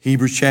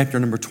Hebrews chapter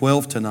number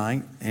 12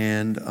 tonight,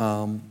 and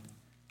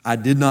I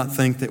did not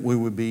think that we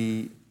would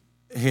be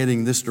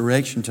heading this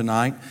direction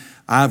tonight.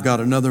 I've got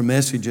another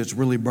message that's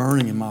really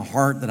burning in my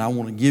heart that I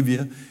want to give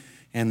you,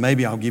 and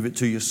maybe I'll give it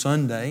to you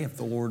Sunday if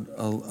the Lord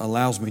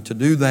allows me to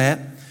do that.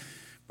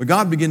 But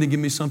God began to give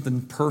me something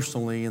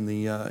personally in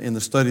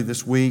the study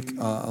this week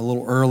a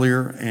little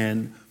earlier,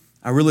 and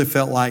I really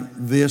felt like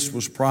this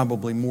was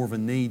probably more of a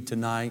need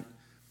tonight.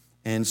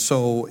 And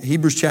so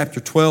Hebrews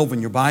chapter 12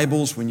 in your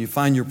Bibles, when you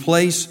find your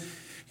place,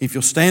 if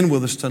you'll stand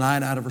with us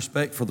tonight out of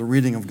respect for the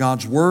reading of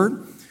God's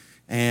Word.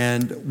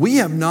 And we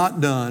have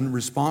not done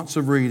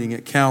responsive reading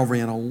at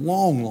Calvary in a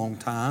long, long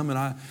time. And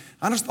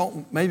I just thought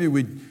maybe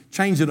we'd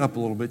change it up a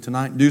little bit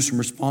tonight and do some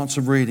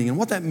responsive reading. And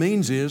what that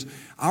means is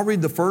I'll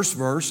read the first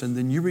verse and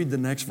then you read the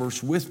next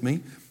verse with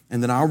me.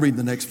 And then I'll read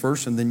the next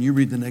verse, and then you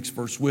read the next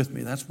verse with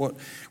me. That's what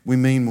we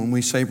mean when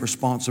we say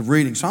responsive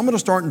reading. So I'm going to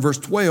start in verse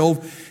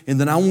 12, and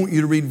then I want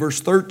you to read verse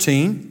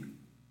 13,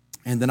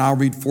 and then I'll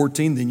read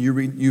 14, then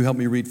you help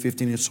me read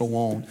 15, and so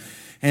on.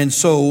 And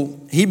so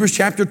Hebrews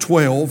chapter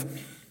 12,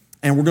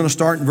 and we're going to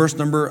start in verse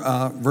number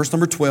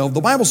 12. The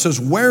Bible says,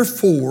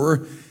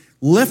 "Wherefore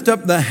lift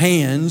up the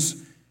hands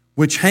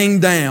which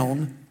hang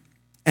down,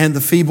 and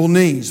the feeble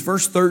knees."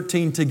 Verse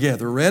 13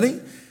 together.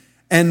 Ready?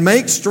 "And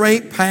make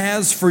straight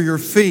paths for your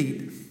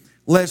feet,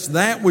 lest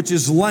that which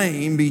is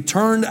lame be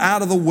turned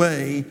out of the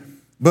way,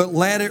 but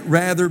let it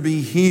rather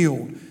be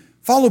healed.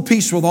 Follow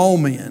peace with all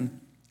men,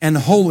 and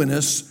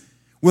holiness,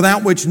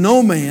 without which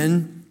no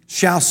man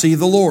shall see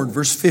the Lord."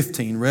 Verse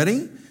 15,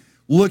 ready?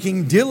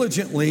 "Looking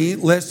diligently,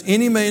 lest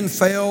any man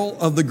fail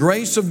of the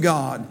grace of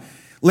God,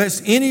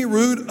 lest any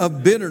root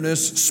of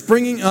bitterness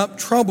springing up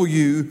trouble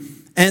you,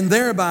 and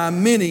thereby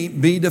many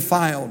be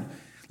defiled.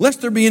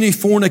 Lest there be any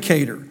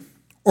fornicator,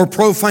 or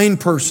profane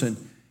person,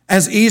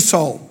 as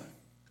Esau,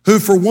 who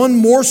for one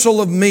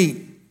morsel of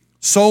meat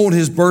sold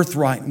his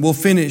birthright." We'll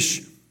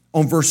finish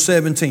on verse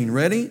 17.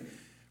 Ready?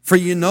 "For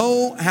you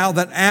know how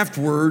that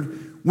afterward,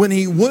 when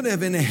he would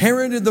have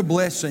inherited the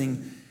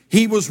blessing,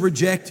 he was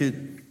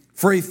rejected.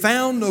 For he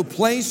found no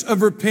place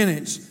of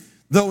repentance,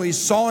 though he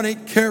sought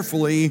it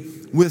carefully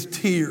with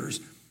tears."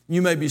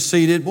 You may be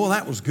seated. Well,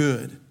 that was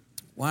good.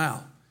 Wow.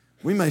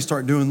 We may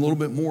start doing a little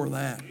bit more of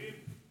that.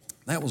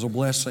 That was a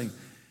blessing.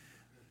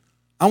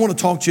 I want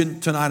to talk to you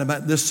tonight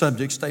about this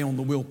subject, stay on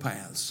the wheel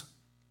paths.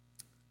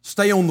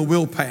 Stay on the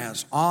wheel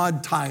paths.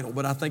 Odd title,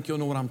 but I think you'll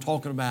know what I'm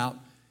talking about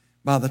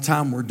by the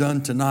time we're done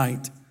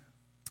tonight.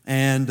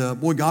 And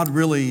boy, God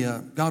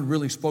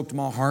really spoke to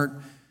my heart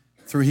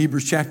through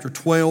Hebrews chapter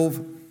 12.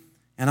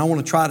 And I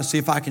want to try to see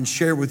if I can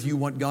share with you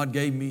what God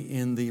gave me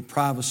in the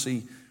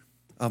privacy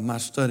of my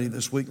study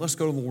this week. Let's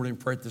go to the Lord in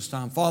prayer at this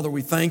time. Father,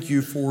 we thank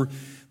you for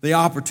the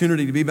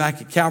opportunity to be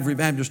back at Calvary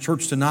Baptist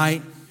Church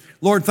tonight.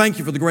 Lord, thank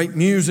you for the great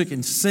music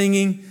and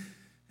singing.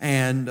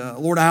 And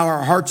Lord, how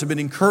our hearts have been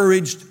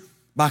encouraged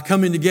by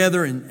coming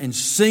together and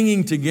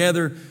singing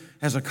together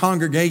as a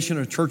congregation,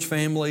 a church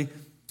family.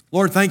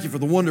 Lord, thank you for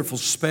the wonderful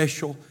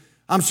special.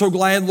 I'm so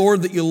glad,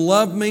 Lord, that you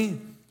love me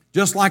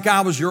just like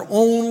I was your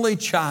only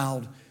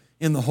child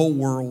in the whole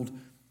world.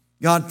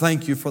 God,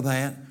 thank you for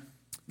that.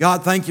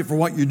 God, thank you for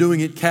what you're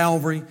doing at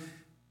Calvary.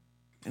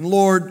 And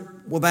Lord,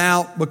 Lord,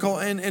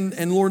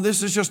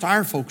 this is just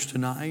our folks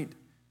tonight.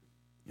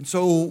 And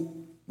so,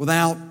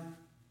 without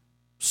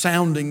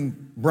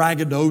sounding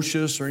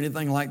braggadocious or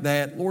anything like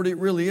that, Lord, it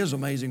really is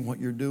amazing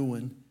what you're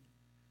doing.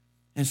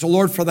 And so,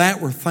 Lord, for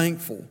that we're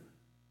thankful.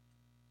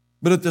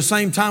 But at the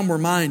same time, we're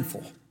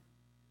mindful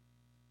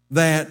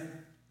that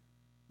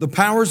the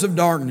powers of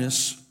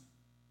darkness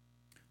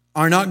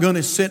are not going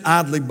to sit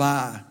idly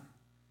by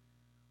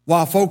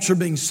while folks are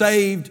being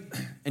saved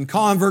and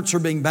converts are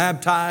being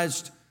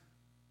baptized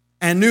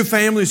and new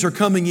families are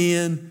coming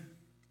in.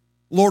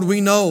 Lord,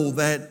 we know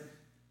that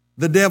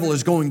the devil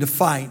is going to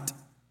fight.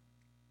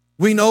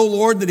 We know,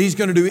 Lord, that he's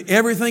going to do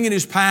everything in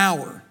his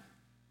power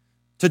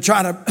to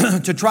try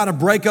to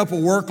break up a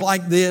work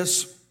like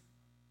this,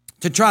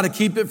 to try to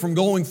keep it from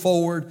going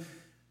forward.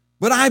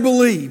 But I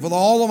believe with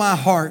all of my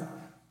heart,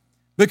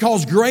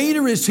 because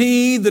greater is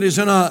he that is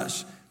in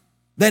us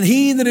than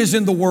he that is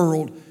in the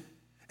world.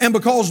 And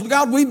because,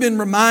 God, we've been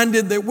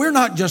reminded that we're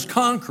not just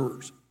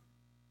conquerors,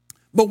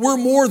 but we're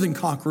more than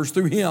conquerors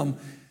through him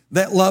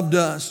that loved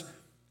us.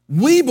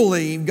 We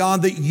believe,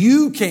 God, that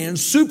you can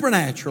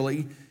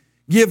supernaturally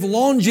give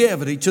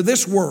longevity to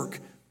this work.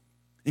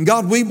 And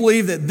God, we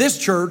believe that this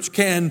church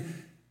can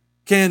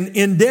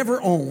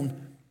endeavor on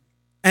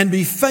and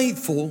be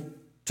faithful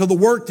to the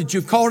work that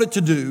you've called it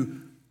to do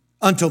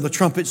until the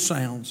trumpet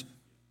sounds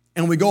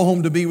and we go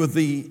home to be with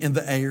thee in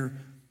the air.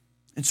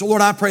 And so,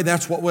 Lord, I pray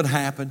that's what would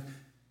happen.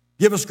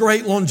 Give us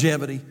great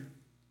longevity.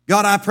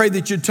 God, I pray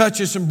that you'd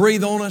touch us and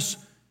breathe on us.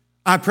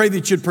 I pray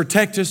that you'd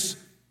protect us.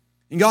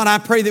 And God, I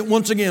pray that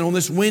once again on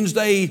this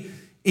Wednesday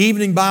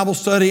evening Bible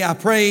study, I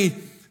pray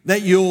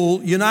that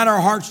you'll unite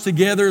our hearts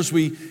together as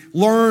we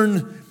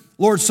learn,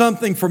 Lord,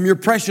 something from your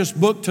precious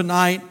book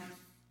tonight.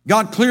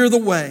 God, clear the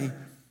way.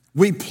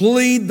 We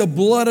plead the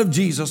blood of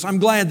Jesus. I'm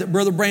glad that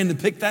Brother Brandon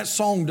picked that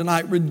song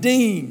tonight,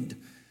 Redeemed.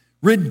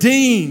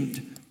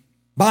 Redeemed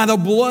by the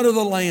blood of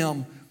the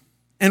Lamb.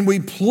 And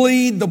we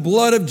plead the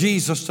blood of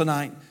Jesus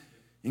tonight.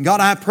 And God,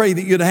 I pray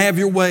that you'd have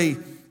your way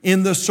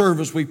in this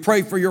service. We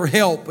pray for your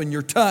help and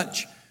your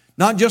touch,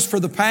 not just for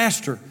the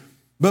pastor,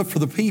 but for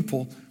the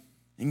people.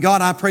 And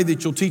God, I pray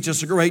that you'll teach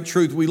us a great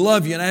truth. We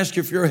love you and ask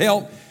you for your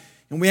help.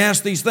 And we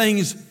ask these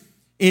things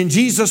in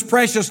Jesus'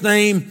 precious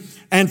name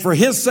and for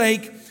his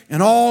sake.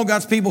 And all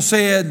God's people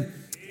said,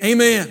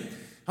 amen.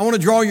 I want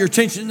to draw your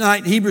attention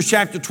tonight, Hebrews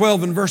chapter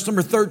 12 and verse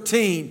number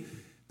 13.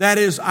 That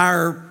is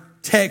our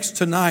text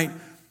tonight.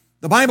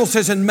 The Bible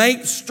says, and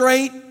make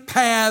straight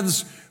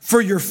paths for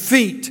your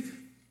feet,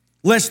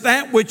 lest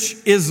that which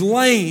is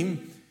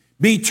lame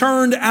be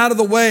turned out of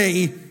the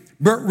way,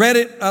 but let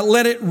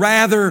it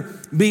rather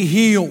be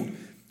healed.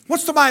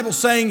 What's the Bible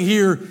saying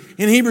here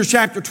in Hebrews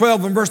chapter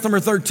 12 and verse number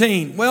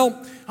 13?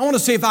 Well, I want to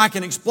see if I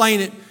can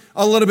explain it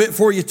a little bit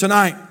for you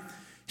tonight.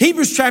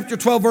 Hebrews chapter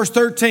 12 verse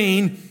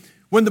 13,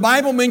 when the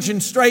Bible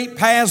mentions straight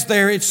paths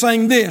there, it's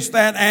saying this,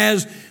 that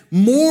as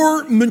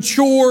more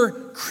mature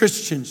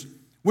Christians,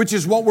 which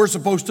is what we're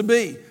supposed to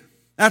be.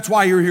 That's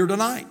why you're here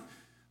tonight.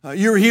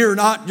 You're here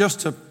not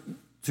just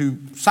to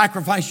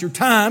sacrifice your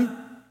time.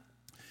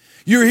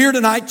 You're here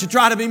tonight to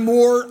try to be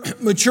more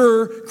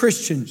mature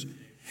Christians.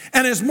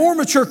 And as more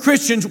mature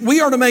Christians,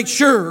 we are to make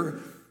sure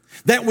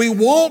that we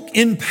walk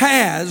in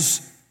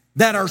paths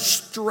that are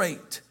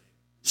straight.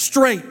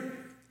 Straight.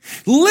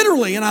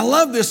 Literally, and I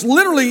love this,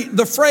 literally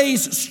the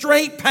phrase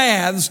straight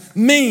paths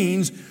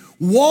means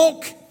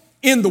walk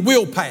in the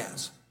wheel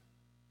paths.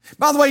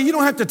 By the way, you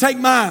don't have to take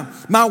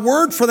my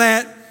word for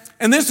that.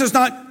 And this is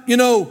not,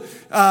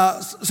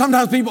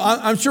 sometimes people,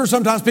 I'm sure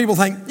sometimes people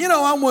think,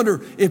 I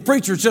wonder if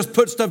preachers just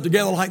put stuff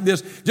together like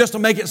this just to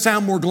make it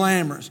sound more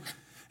glamorous.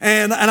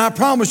 And I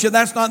promise you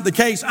that's not the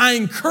case. I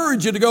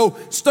encourage you to go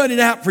study it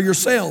out for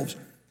yourselves.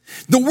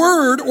 The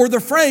word or the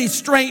phrase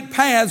straight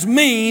paths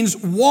means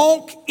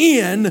walk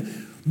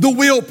in the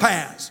wheel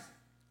paths.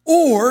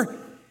 Or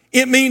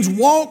it means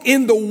walk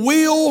in the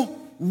wheel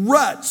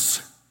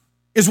ruts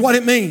is what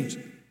it means.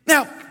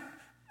 Now,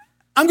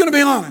 I'm going to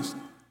be honest.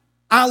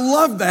 I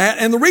love that.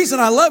 And the reason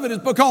I love it is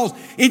because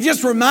it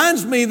just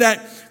reminds me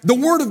that the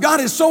Word of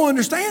God is so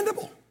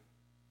understandable.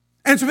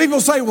 And so people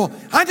say, well,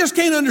 I just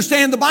can't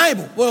understand the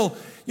Bible. Well,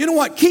 you know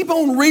what? Keep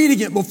on reading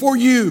it before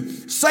you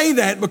say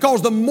that,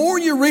 because the more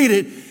you read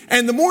it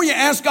and the more you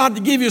ask God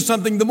to give you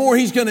something, the more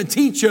He's going to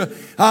teach you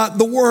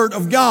the Word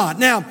of God.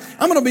 Now,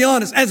 I'm going to be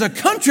honest. As a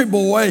country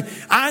boy,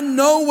 I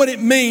know what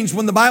it means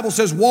when the Bible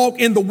says walk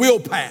in the wheel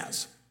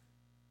paths.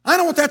 I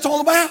know what that's all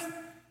about.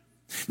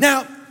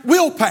 Now,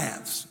 wheel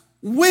paths.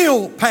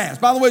 Wheel paths.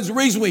 By the way, it's the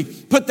reason we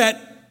put that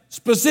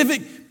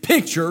specific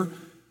picture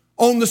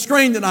on the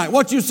screen tonight.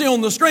 What you see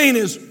on the screen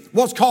is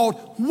what's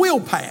called wheel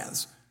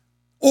paths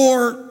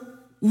or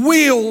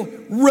wheel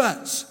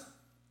ruts.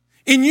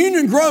 In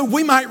Union Grove,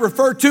 we might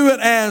refer to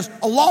it as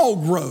a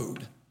log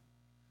road,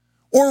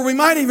 or we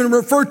might even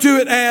refer to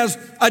it as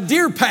a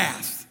deer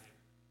path.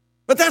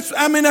 But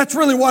that's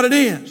really what it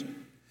is.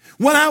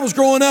 When I was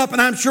growing up,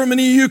 and I'm sure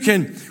many of you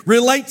can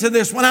relate to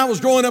this, when I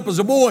was growing up as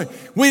a boy,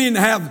 we didn't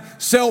have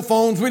cell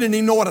phones. We didn't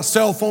even know what a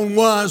cell phone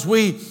was.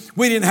 We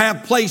didn't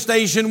have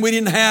PlayStation. We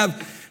didn't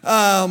have,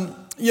 all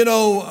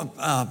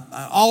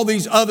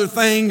these other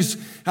things,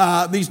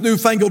 these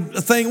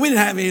newfangled things. We didn't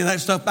have any of that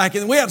stuff back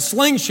then. We had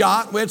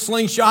slingshot. We had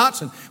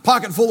slingshots and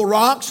pocket full of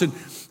rocks and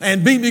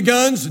BB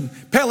guns and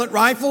pellet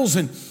rifles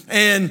and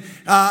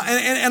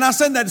I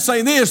said that to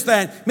say this,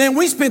 that man,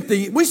 we spent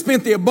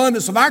the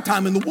abundance of our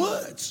time in the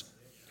woods.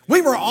 We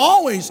were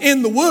always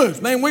in the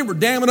woods. Man, we were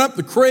damming up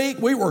the creek.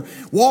 We were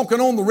walking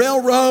on the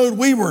railroad.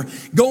 We were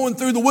going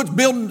through the woods,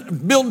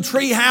 building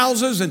tree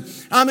houses and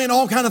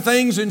all kind of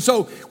things. And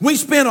so we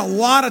spent a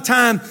lot of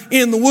time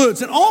in the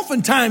woods. And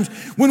oftentimes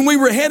when we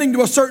were heading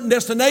to a certain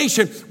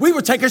destination, we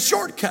would take a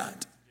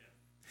shortcut.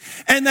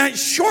 And that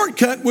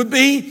shortcut would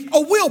be a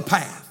wheel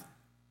path.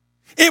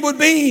 It would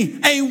be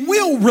a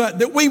wheel rut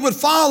that we would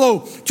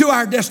follow to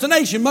our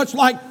destination, much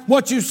like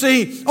what you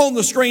see on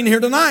the screen here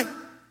tonight.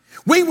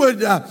 We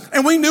would,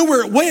 and we knew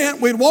where it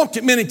went. We'd walked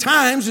it many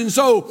times. And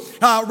so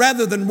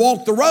rather than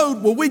walk the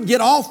road, well, we'd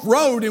get off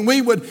road and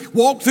we would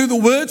walk through the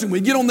woods and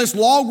we'd get on this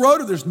log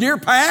road or this deer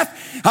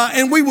path.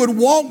 And we would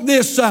walk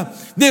this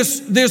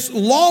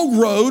log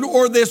road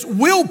or this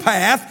wheel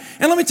path.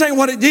 And let me tell you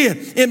what it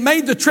did. It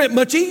made the trip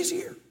much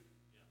easier.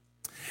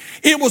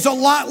 It was a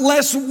lot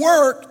less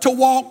work to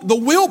walk the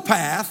wheel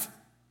path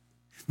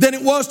than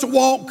it was to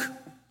walk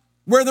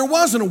where there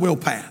wasn't a wheel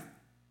path.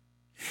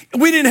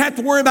 We didn't have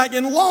to worry about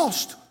getting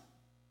lost.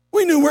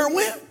 We knew where it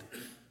went.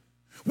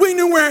 We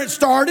knew where it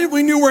started.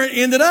 We knew where it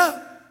ended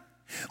up.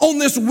 On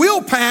this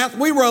wheel path,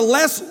 we were a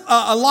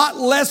lot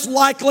less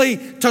likely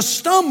to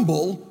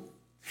stumble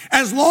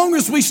as long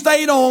as we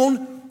stayed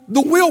on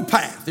the wheel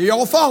path. Are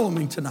y'all following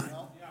me tonight?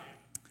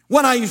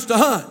 When I used to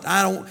hunt,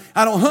 I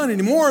don't hunt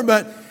anymore,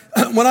 but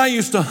when I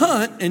used to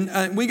hunt,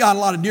 and we got a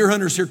lot of deer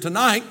hunters here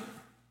tonight,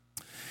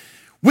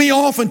 we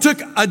often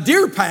took a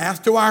deer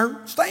path to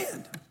our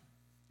stand.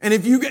 And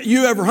if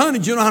you ever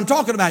hunted, you know what I'm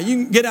talking about.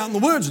 You can get out in the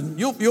woods and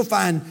you'll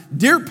find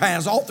deer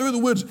paths all through the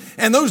woods.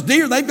 And those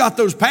deer, they've got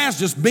those paths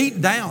just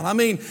beat down. I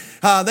mean,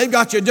 they've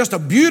got you just a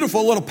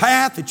beautiful little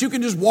path that you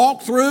can just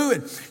walk through,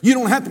 and you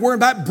don't have to worry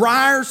about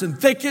briars and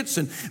thickets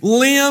and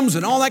limbs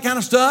and all that kind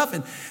of stuff.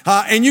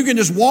 And you can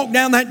just walk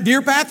down that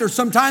deer path. Or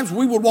sometimes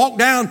we would walk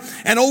down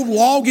an old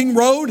logging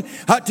road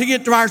to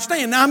get to our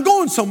stand. Now, I'm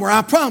going somewhere,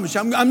 I promise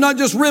you. I'm not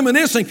just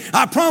reminiscing.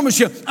 I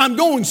promise you, I'm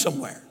going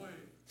somewhere.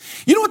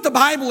 You know what the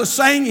Bible is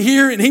saying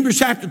here in Hebrews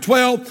chapter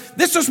 12?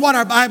 This is what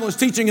our Bible is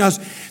teaching us.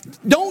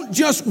 Don't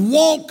just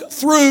walk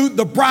through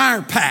the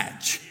briar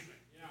patch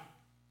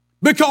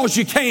because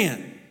you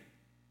can.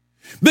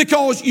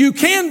 Because you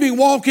can be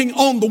walking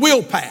on the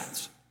wheel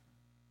paths.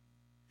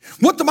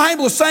 What the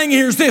Bible is saying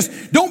here is this.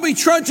 Don't be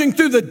trudging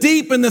through the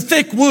deep and the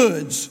thick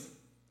woods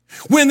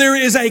when there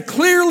is a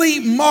clearly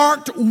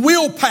marked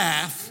wheel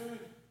path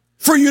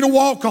for you to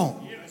walk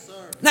on.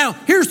 Now,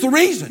 here's the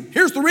reason.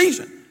 Here's the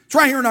reason. It's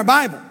right here in our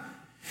Bible.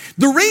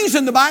 The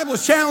reason the Bible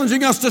is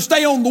challenging us to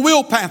stay on the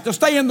wheel path, to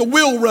stay in the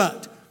wheel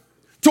rut,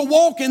 to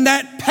walk in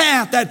that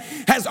path that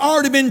has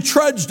already been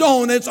trudged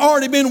on, it's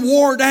already been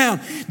wore down.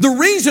 The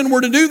reason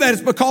we're to do that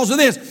is because of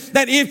this,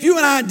 that if you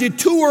and I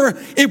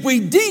if we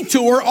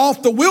detour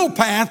off the wheel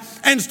path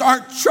and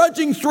start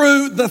trudging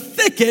through the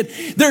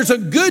thicket, there's a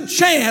good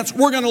chance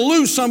we're going to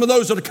lose some of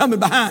those that are coming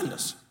behind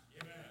us.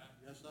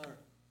 Yes, sir.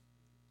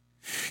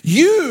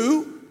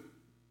 You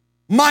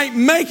might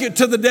make it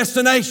to the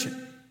destination.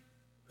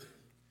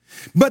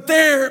 But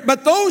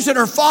those that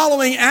are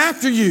following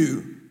after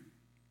you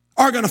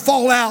are going to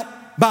fall out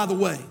by the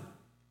way.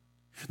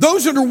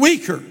 Those that are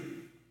weaker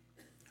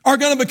are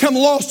going to become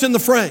lost in the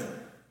fray.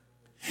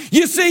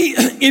 You see,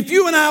 if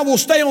you and I will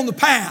stay on the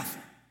path,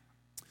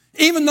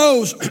 even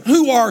those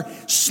who are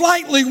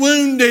slightly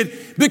wounded,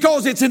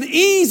 because it's an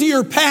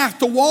easier path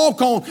to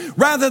walk on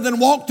rather than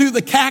walk through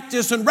the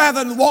cactus, and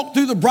rather than walk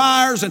through the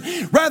briars,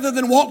 and rather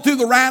than walk through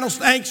the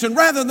rattlesnakes, and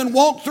rather than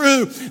walk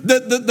through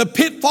the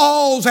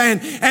pitfalls and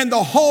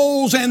the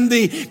holes and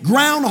the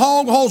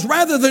groundhog holes,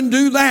 rather than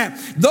do that,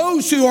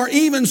 those who are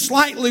even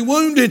slightly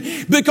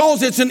wounded,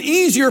 because it's an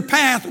easier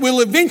path,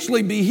 will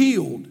eventually be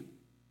healed.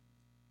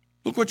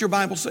 Look what your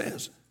Bible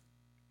says.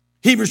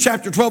 Hebrews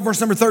chapter 12, verse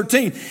number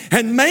 13.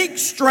 And make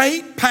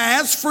straight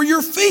paths for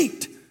your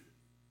feet.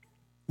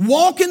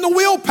 Walk in the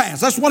wheel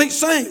paths. That's what it's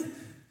saying.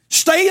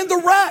 Stay in the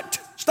rut.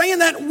 Stay in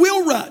that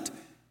wheel rut.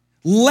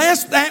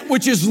 Lest that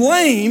which is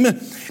lame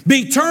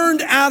be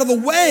turned out of the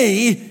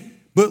way,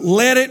 but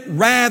let it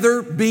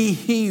rather be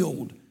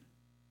healed.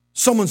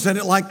 Someone said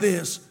it like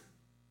this.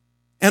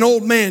 An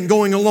old man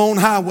going along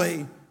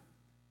highway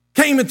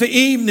came at the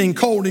evening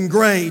cold and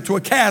gray to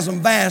a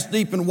chasm vast,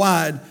 deep and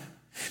wide,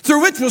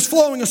 through which was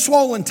flowing a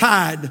swollen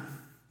tide.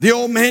 The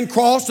old man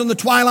crossed in the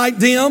twilight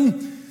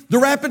dim. The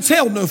rapids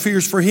held no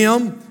fears for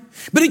him.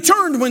 But he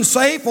turned when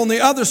safe on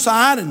the other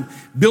side and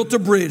built a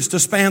bridge to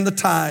span the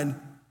tide.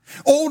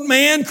 Old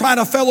man, cried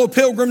a fellow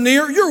pilgrim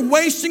near, you're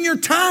wasting your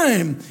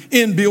time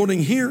in building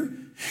here.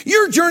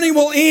 Your journey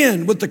will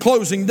end with the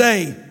closing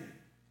day.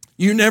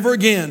 You never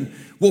again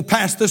will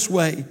pass this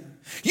way.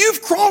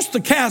 You've crossed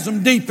the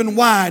chasm deep and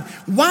wide.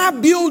 Why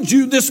build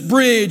you this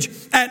bridge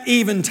at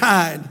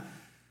eventide?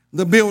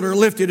 The builder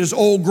lifted his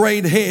old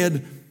grayed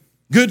head.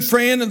 Good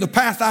friend, in the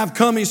path I've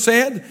come, he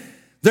said,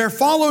 there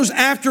follows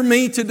after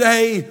me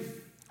today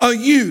a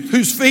youth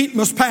whose feet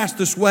must pass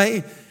this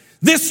way.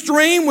 This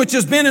stream which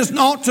has been as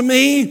naught to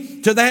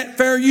me, to that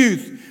fair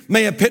youth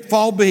may a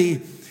pitfall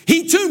be.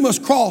 He too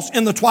must cross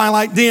in the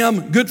twilight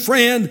dim. Good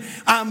friend,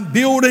 I'm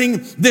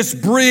building this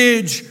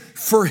bridge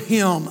for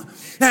him.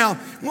 Now,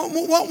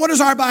 what is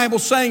our Bible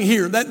saying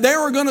here? That there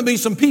are going to be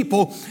some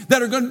people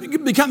that are going to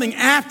be coming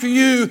after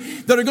you,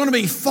 that are going to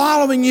be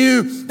following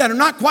you, that are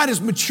not quite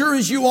as mature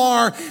as you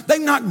are.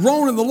 They've not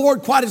grown in the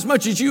Lord quite as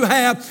much as you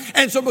have.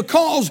 And so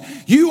because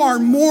you are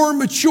more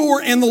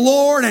mature in the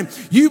Lord, and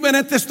you've been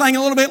at this thing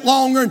a little bit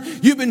longer,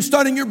 and you've been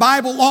studying your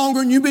Bible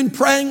longer, and you've been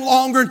praying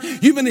longer, and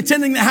you've been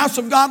attending the house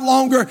of God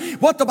longer,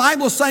 what the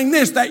Bible is saying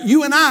this, that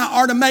you and I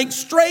are to make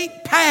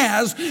straight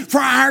paths for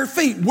our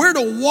feet. We're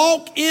to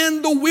walk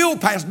in the wheel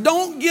paths.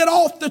 Don't get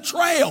off the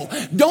trail.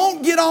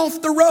 Don't get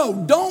off the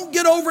road. Don't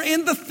get over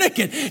in the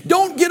thicket.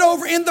 Don't get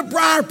over in the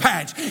briar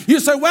patch. You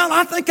say, well,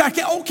 I think I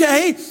can.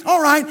 Okay,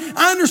 all right.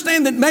 I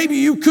understand that maybe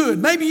you could.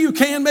 Maybe you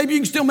can. Maybe you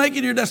can still make it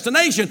to your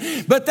destination.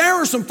 But there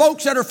are some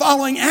folks that are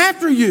following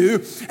after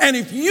you, and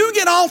if you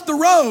get off the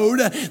road,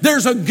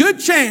 there's a good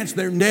chance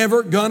they're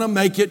never going to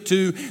make it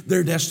to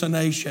their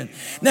destination.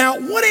 Now,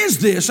 what is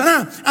this?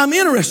 And I'm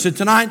interested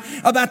tonight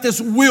about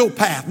this wheel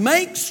path.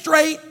 Make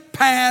straight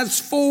paths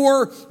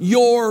for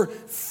your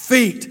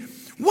feet.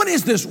 What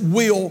is this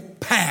wheel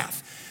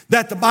path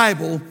that the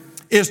Bible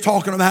is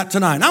talking about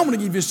tonight? I want to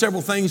give you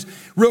several things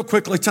real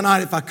quickly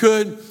tonight, if I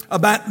could,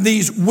 about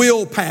these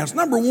wheel paths.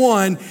 Number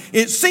one,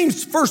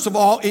 first of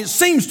all, it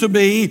seems to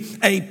be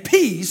a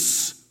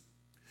peace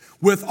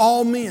with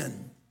all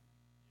men.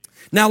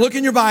 Now look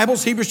in your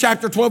Bibles, Hebrews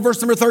chapter 12,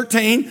 verse number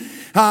 13.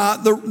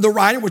 The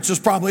writer, which is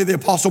probably the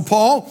Apostle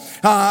Paul,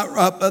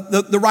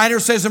 the writer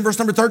says in verse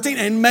number 13,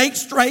 and make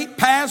straight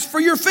paths for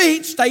your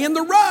feet. Stay in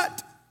the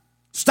rut.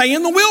 Stay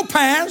in the wheel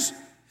paths.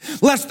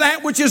 Lest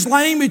that which is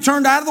lame be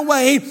turned out of the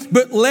way,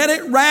 but let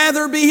it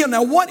rather be healed.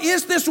 Now what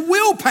is this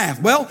wheel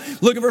path? Well,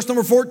 look at verse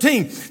number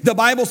 14. The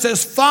Bible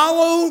says,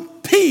 follow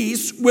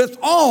peace with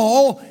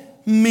all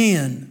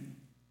men.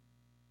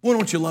 Why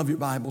don't you love your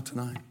Bible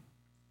tonight?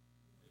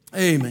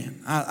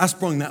 Amen. I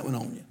sprung that one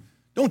on you.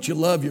 Don't you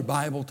love your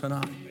Bible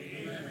tonight?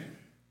 Amen.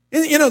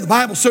 You know, the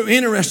Bible's so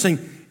interesting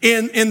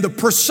in the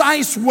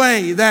precise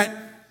way that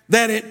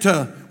it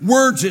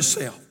words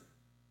itself.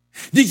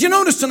 Did you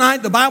notice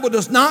tonight the Bible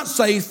does not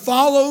say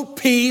follow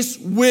peace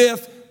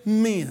with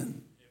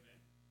men?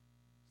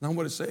 That's not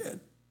what it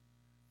said.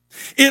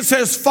 It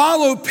says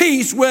follow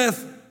peace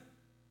with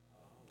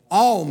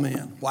all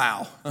men.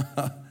 Wow.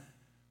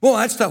 Well,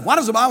 that's tough. Why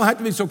does the Bible have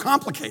to be so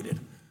complicated?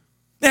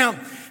 Now,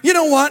 you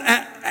know what?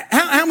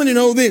 How many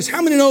know this?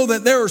 How many know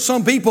that there are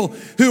some people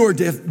who are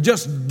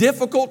just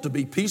difficult to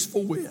be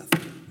peaceful with?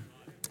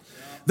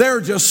 There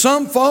are just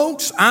some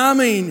folks, I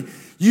mean,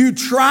 you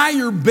try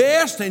your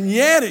best and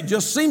yet it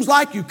just seems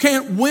like you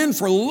can't win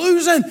for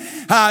losing.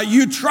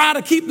 You try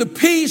to keep the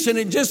peace and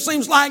it just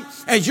seems like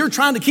as you're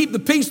trying to keep the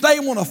peace, they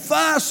want to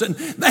fuss and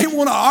they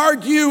want to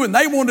argue and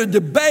they want to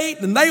debate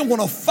and they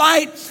want to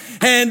fight.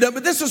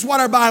 But this is what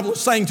our Bible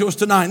is saying to us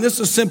tonight. And this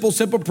is simple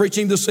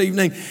preaching this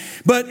evening.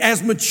 But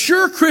as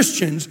mature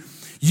Christians,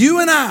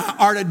 you and I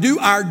are to do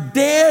our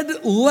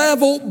dead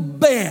level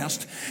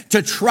best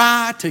to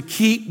try to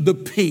keep the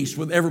peace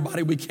with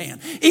everybody we can.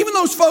 Even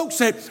those folks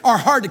that are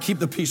hard to keep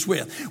the peace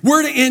with.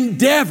 We're to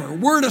endeavor.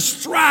 We're to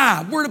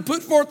strive. We're to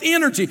put forth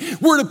energy.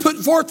 We're to put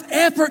forth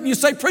effort. And you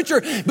say,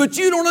 preacher, but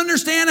you don't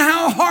understand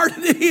how hard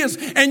it is.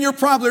 And you're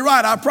probably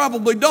right. I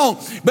probably don't.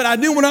 But I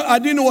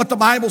do know what the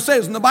Bible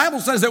says. And the Bible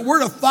says that we're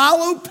to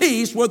follow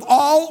peace with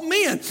all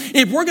men.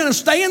 If we're going to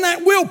stay in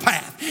that wheel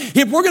path,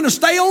 if we're going to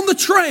stay on the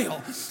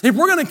trail, if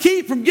we're going to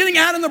keep from getting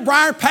out in the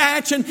briar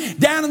patch and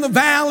down in the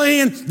valley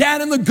and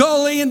down in the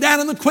gully and down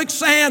in the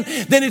quicksand,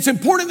 then it's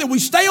important that we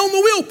stay on the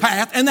wheel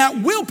path. And that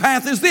wheel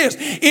path is this.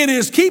 It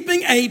is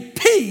keeping a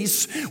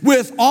peace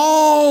with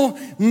all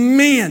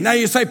men. Now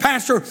you say,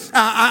 Pastor,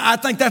 I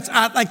think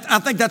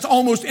that's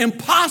almost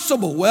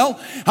impossible.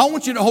 Well, I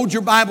want you to hold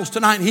your Bibles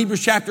tonight in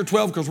Hebrews chapter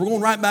 12 because we're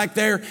going right back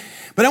there.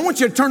 But I want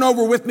you to turn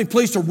over with me,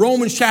 please, to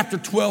Romans chapter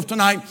 12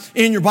 tonight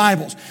in your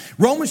Bibles.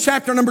 Romans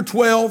chapter number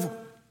 12.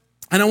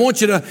 And I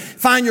want you to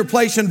find your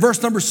place in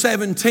verse number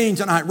 17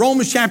 tonight.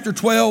 Romans chapter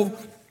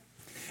 12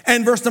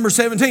 and verse number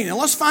 17. And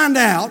let's find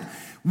out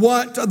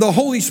what the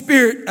Holy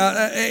Spirit,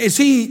 as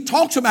He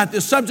talks about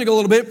this subject a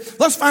little bit,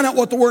 let's find out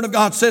what the Word of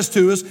God says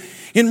to us.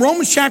 In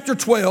Romans chapter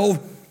 12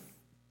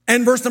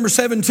 and verse number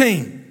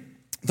 17,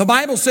 the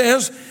Bible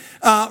says,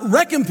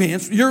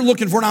 recompense, you're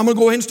looking for it, I'm going to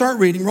go ahead and start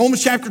reading.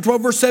 Romans chapter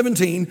 12, verse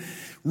 17,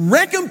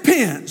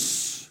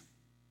 recompense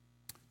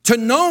to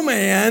no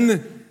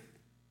man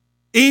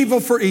evil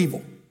for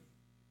evil.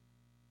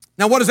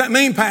 Now, what does that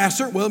mean,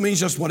 Pastor? Well, it means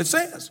just what it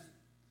says.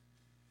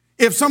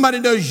 If somebody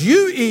does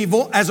you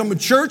evil as a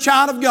mature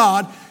child of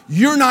God,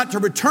 you're not to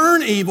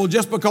return evil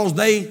just because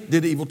they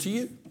did evil to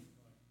you.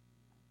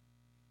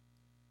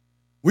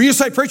 Well, you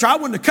say, preacher, I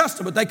wouldn't have cussed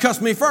them, but they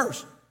cussed me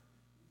first.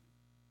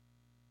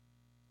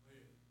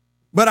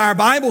 But our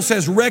Bible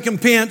says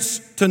recompense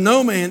to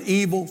no man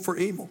evil for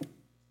evil.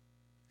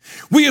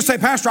 Well, you say,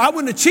 Pastor, I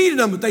wouldn't have cheated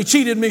them, but they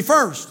cheated me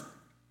first.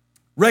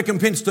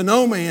 Recompense to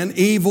no man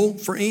evil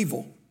for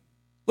evil.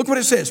 Look what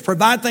it says.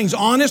 Provide things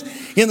honest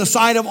in the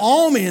sight of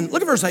all men.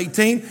 Look at verse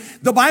 18.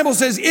 The Bible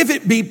says, if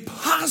it be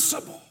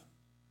possible,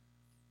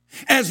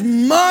 as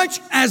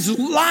much as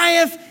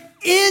lieth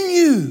in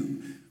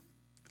you,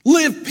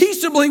 live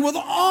peaceably with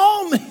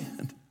all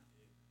men.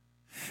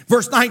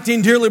 Verse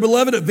 19, dearly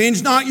beloved,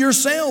 avenge not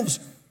yourselves,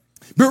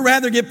 but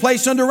rather give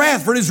place unto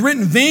wrath. For it is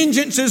written,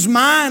 vengeance is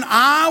mine,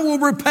 I will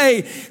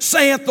repay,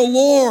 saith the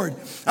Lord.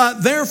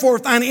 Therefore,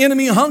 if thine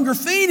enemy hunger,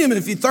 feed him, and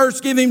if he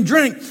thirst, give him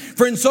drink.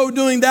 For in so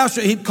doing thou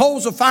shalt heap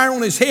coals of fire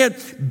on his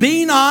head.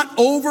 Be not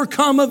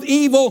overcome of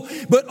evil,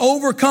 but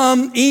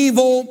overcome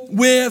evil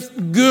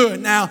with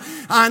good. Now,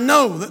 I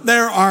know that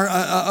there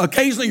are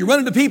occasionally you run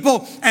into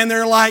people and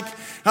they're like,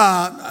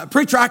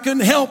 preacher, I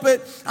couldn't help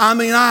it. I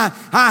mean, I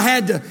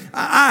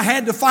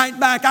had to fight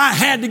back. I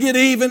had to get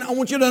even. I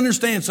want you to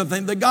understand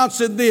something. That God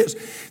said this,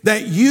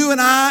 that you and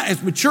I,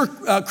 as mature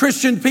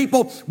Christian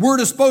people, we're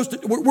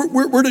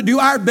to do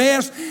our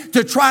best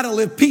to try to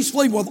live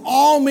peacefully with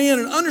all men,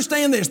 and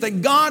understand this,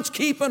 that God's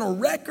keeping a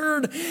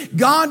record.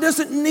 God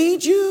doesn't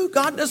need you.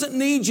 God doesn't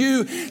need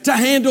you to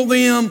handle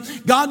them.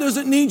 God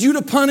doesn't need you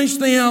to punish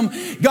them.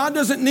 God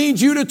doesn't need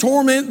you to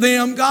torment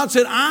them. God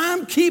said,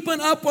 I'm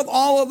keeping up with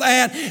all of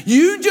that.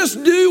 You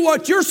just do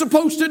what you're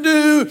supposed to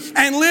do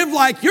and live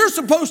like you're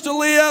supposed to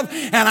live,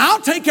 and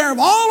I'll take care of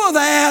all of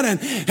that.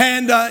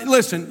 And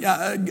listen,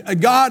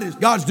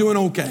 God's doing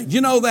okay.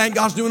 You know that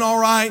God's doing all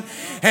right.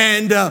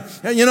 And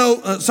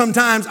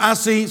sometimes I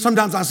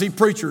see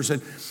preachers,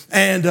 and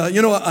And,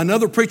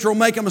 another preacher will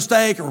make a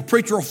mistake, or a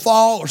preacher will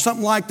fall or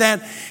something like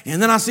that. And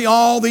then I see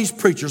all these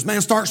preachers, man,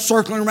 start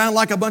circling around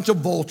like a bunch of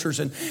vultures.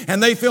 And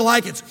they feel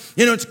like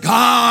it's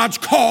God's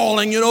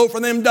calling, for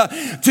them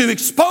to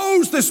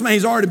expose this man.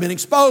 He's already been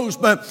exposed,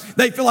 but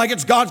they feel like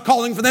it's God's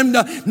calling for them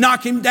to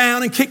knock him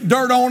down and kick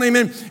dirt on him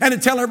and to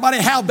tell everybody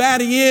how bad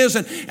he is.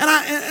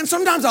 And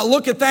sometimes I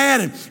look at that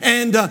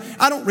and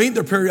I don't read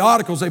their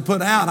periodicals they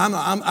put out.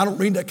 I don't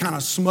read that kind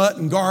of smut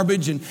and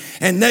garbage and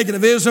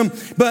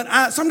negativism.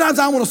 But sometimes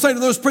I want to say to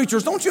those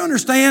preachers, don't you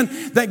understand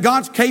that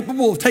God's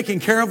capable of taking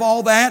care of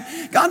all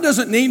that? God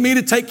doesn't need me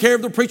to take care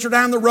of the preacher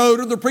down the road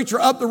or the preacher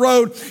up the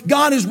road.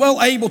 God is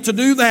well able to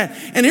do that.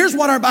 And here's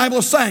what our Bible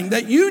is saying,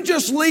 that you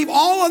just leave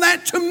all of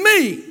that to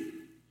me.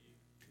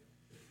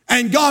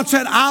 And God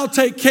said, I'll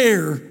take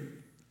care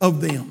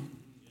of them.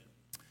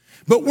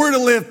 But we're to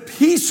live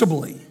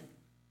peaceably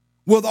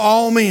with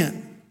all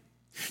men.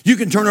 You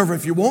can turn over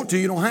if you want to.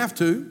 You don't have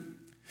to.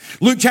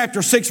 Luke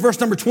chapter 6, verse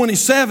number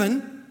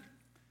 27.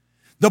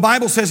 The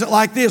Bible says it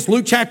like this.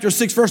 Luke chapter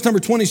 6, verse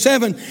number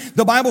 27.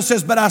 The Bible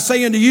says, but I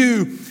say unto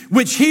you,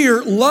 which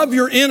hear, love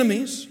your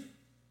enemies.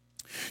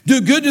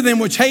 Do good to them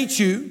which hate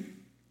you.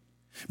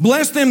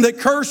 Bless them that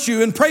curse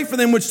you, and pray for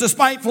them which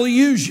despitefully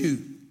use you.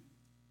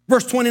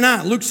 Verse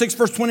 29, Luke 6,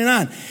 verse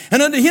 29.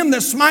 And unto him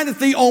that smiteth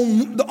thee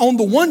on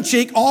the one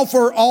cheek,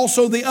 offer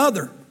also the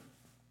other.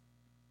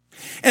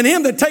 And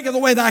him that taketh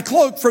away thy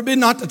cloak, forbid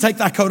not to take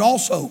thy coat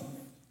also.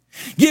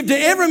 Give to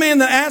every man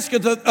that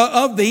asketh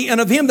of thee, and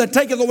of him that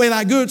taketh away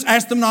thy goods,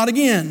 ask them not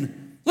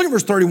again. Look at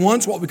verse 31,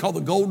 it's what we call the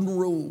golden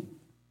rule.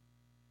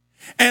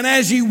 And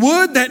as ye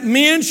would that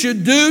men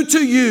should do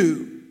to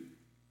you,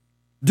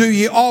 do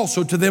ye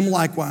also to them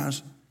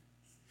likewise.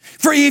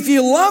 For if ye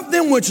love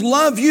them which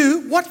love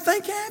you, what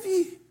thank have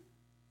ye?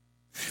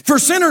 For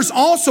sinners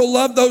also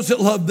love those that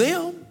love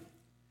them.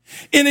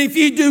 And if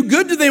ye do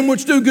good to them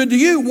which do good to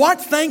you, what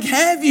thank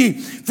have ye?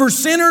 For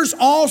sinners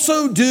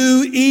also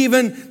do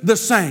even the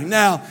same.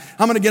 Now,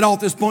 I'm going to get off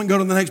this point and go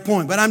to the next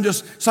point, but I'm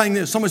just saying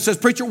this. Someone says,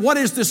 preacher, what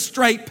is this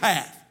straight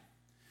path?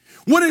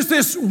 What is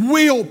this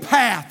wheel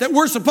path that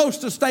we're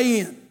supposed to stay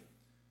in?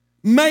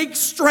 Make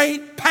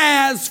straight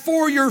paths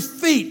for your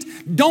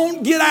feet.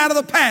 Don't get out of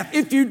the path.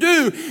 If you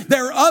do,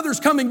 there are others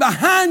coming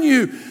behind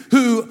you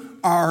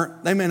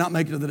they may not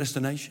make it to the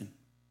destination.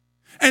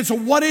 And so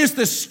what is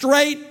this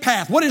straight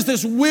path? What is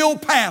this wheel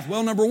path?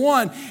 Well, number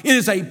one, it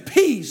is a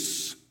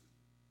peace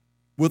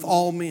with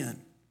all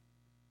men.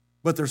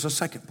 But there's a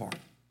second part.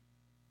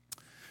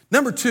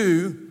 Number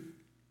two,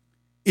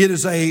 it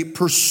is a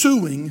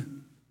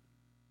pursuing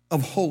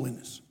of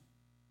holiness.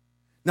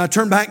 Now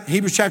turn back,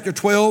 Hebrews chapter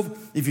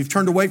 12. If you've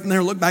turned away from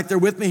there, look back there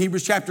with me.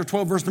 Hebrews chapter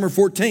 12, verse number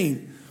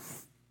 14.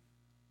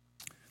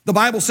 The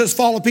Bible says,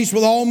 follow peace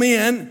with all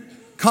men,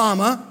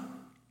 comma.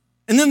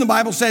 And then the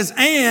Bible says,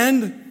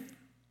 and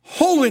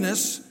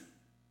holiness,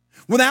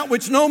 without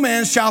which no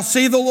man shall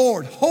see the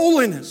Lord.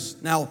 Holiness.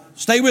 Now,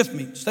 stay with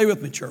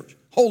me, church.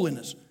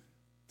 Holiness.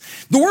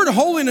 The word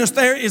holiness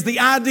there is the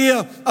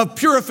idea of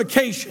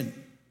purification.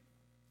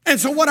 And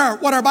so what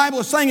our Bible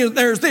is saying is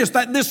there's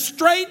that this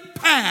straight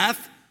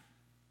path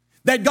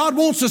that God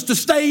wants us to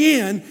stay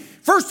in,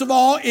 first of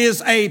all,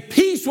 is a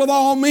peace with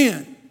all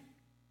men.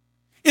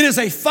 It is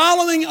a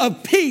following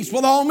of peace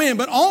with all men,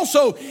 but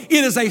also it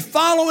is a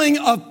following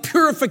of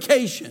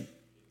purification.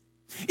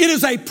 It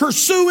is a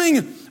pursuing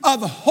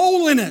of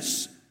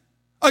holiness.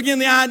 Again,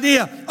 the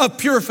idea of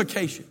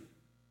purification.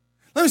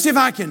 Let me see if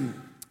I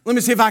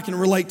can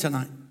relate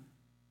tonight.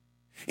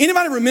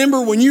 Anybody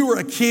remember when you were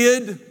a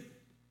kid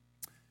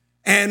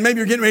and maybe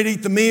you're getting ready to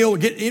eat the meal, or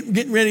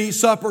getting ready to eat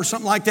supper or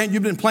something like that, and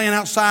you've been playing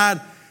outside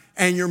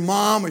and your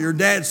mom or your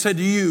dad said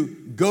to you,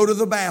 go to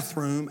the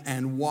bathroom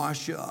and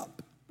wash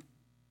up.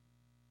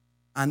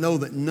 I know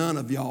that none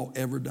of y'all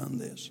ever done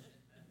this.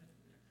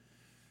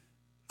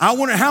 I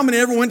wonder how many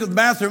ever went to the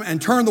bathroom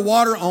and turned the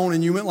water on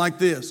and you went like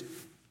this.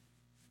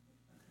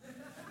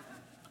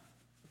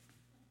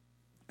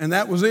 And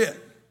that was it.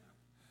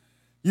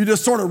 You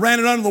just sort of ran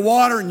it under the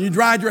water and you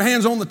dried your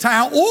hands on the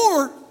towel.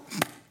 Or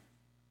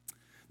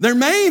there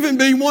may even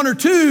be one or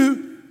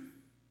two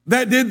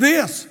that did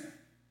this.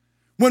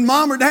 When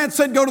mom or dad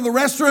said go to the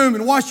restroom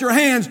and wash your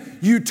hands,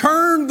 you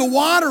turned the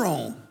water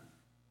on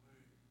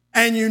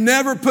and you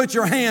never put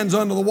your hands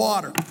under the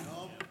water.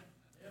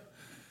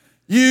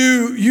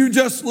 You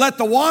just let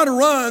the water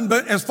run,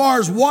 but as far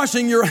as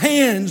washing your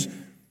hands,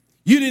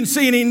 you didn't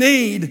see any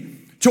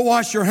need to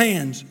wash your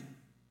hands.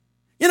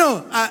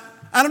 I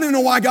don't even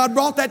know why God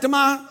brought that to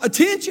my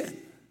attention.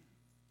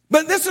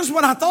 But this is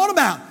what I thought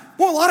about.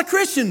 Well, a lot of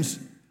Christians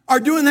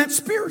are doing that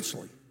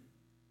spiritually.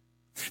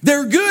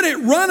 They're good at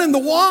running the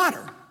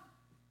water,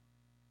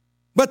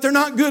 but they're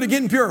not good at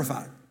getting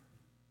purified.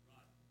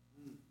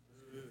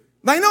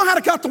 They know how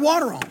to cut the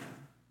water on.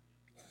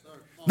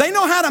 They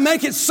know how to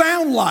make it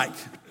sound like,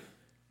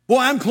 boy,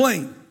 I'm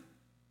clean.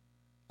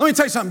 Let me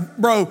tell you something,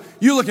 bro.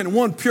 You're looking at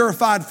one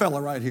purified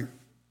fella right here.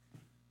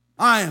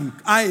 I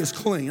is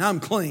clean.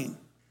 I'm clean.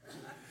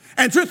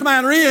 And truth of the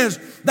matter is,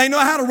 they know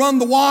how to run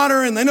the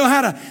water and they know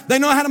how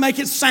to make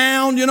it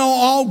sound,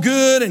 all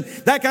good and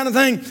that kind of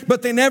thing,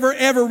 but they never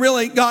ever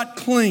really got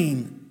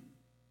clean.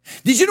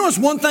 Did you know it's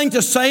one thing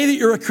to say that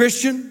you're a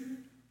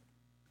Christian?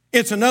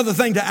 It's another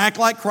thing to act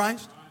like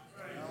Christ.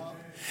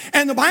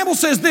 And the Bible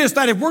says this,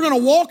 that if we're going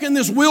to walk in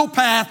this wheel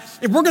path,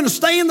 if we're going to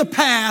stay in the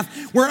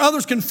path where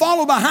others can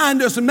follow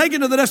behind us and make it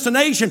to the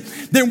destination,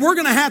 then we're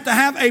going to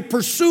have a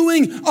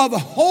pursuing of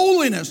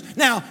holiness.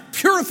 Now,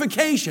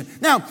 purification.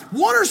 Now,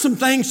 what are some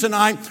things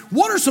tonight?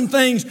 What are some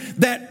things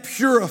that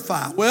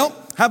purify? Well,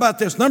 how about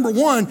this? Number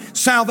one,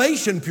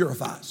 salvation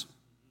purifies.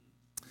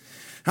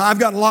 Now, I've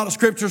got a lot of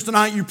scriptures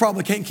tonight. You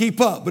probably can't keep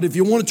up, but if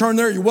you want to turn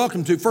there, you're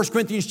welcome to. 1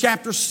 Corinthians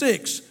chapter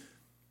 6.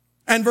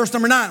 And verse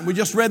number 9, we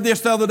just read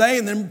this the other day,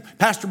 and then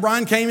Pastor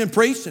Brian came and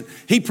preached, and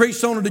he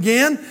preached on it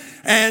again.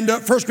 And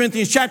 1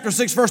 Corinthians chapter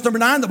 6, verse number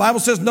 9, the Bible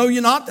says, "Know ye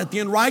not that the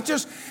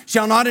unrighteous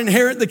shall not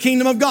inherit the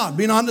kingdom of God?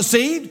 Be not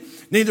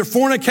deceived, neither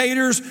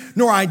fornicators,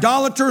 nor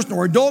idolaters,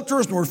 nor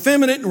adulterers, nor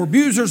effeminate, nor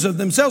abusers of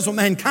themselves of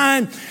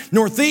mankind,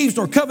 nor thieves,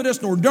 nor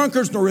covetous, nor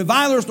drunkards, nor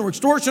revilers, nor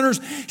extortioners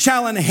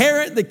shall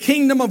inherit the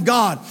kingdom of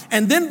God."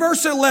 And then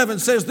verse 11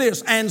 says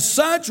this, "And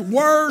such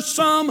were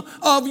some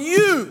of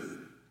you."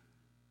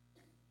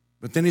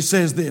 But then he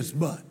says this,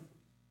 "But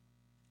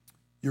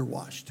you're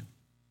washed.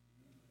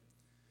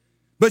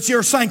 But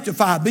you're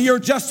sanctified. But you're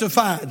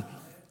justified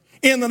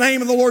in the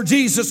name of the Lord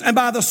Jesus and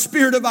by the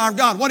Spirit of our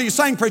God." What are you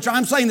saying, preacher?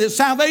 I'm saying that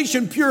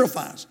salvation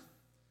purifies.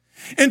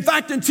 In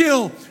fact,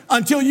 until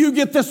you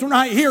get this one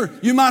right here,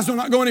 you might as well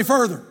not go any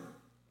further.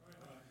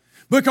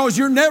 Because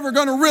you're never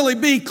going to really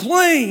be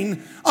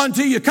clean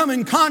until you come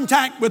in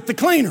contact with the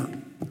cleaner.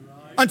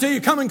 Until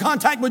you come in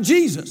contact with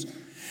Jesus.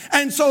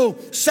 And so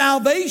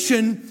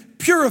salvation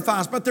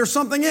purifies, but there's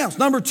something else.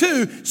 Number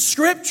two,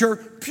 Scripture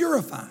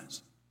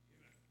purifies.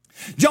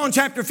 John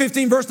chapter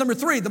 15, verse number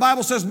 3, the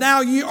Bible says,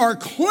 "Now ye are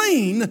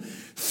clean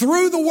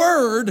through the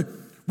word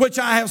which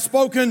I have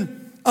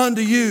spoken unto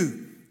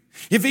you."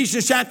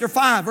 Ephesians chapter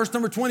 5, verse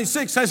number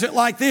 26 says it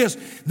like this,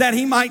 "That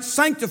he might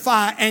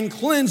sanctify and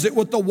cleanse it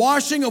with the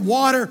washing of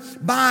water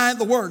by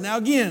the word." Now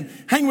again,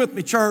 hang with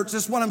me, church.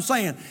 This is what I'm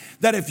saying.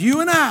 That if you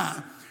and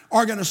I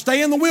are going to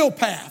stay in the wheel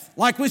path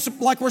like we're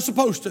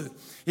supposed to,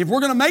 if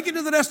we're going to make it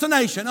to the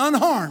destination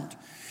unharmed,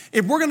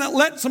 if we're going to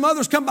let some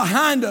others come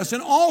behind us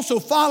and also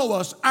follow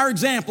us, our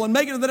example, and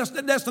make it to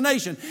the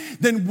destination,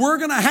 then we're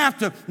going to have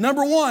to,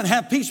 number one,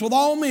 have peace with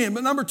all men.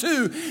 But number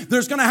two,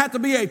 there's going to have to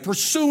be a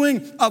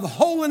pursuing of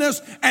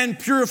holiness and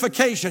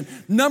purification.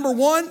 Number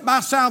one,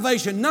 by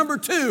salvation. Number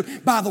two,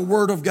 by the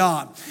Word of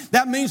God.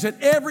 That means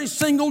that every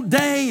single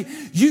day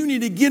you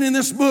need to get in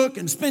this book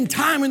and spend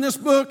time in this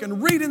book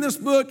and read in this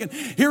book. And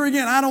here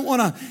again, I don't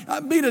want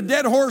to beat a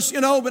dead horse,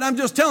 but I'm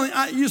just telling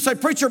you, you say,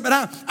 "Preacher, but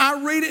I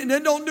read it and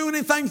it don't do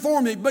anything for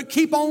me." But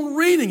keep on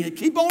reading it.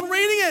 Keep on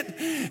reading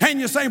it.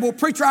 And you say, "Well,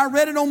 preacher, I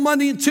read it on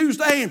Monday and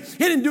Tuesday and it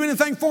didn't do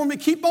anything for me."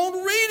 Keep on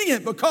reading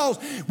it, because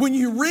when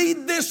you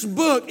read this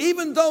book,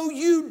 even though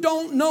you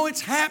don't know it's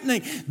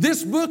happening,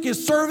 this book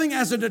is serving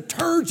as a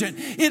detergent.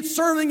 It's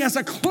serving as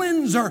a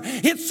cleanser.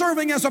 It's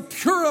serving as a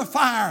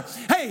purifier.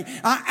 Hey,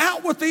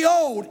 out with the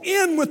old,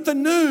 in with the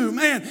new.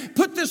 Man,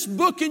 put this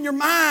book in your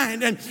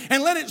mind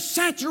and let it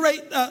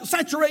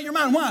saturate your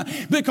mind.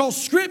 Why? Because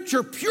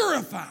Scripture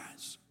purifies.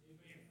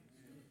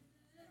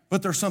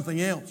 But there's something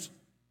else.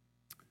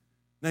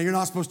 Now, you're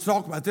not supposed to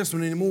talk about this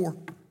one anymore.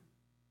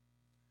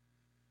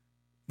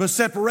 But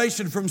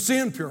separation from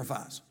sin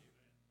purifies.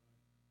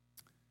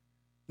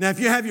 Now, if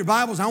you have your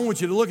Bibles, I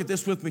want you to look at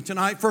this with me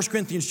tonight. 2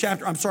 Corinthians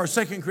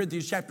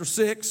chapter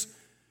 6.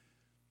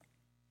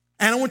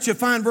 And I want you to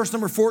find verse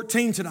number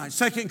 14 tonight.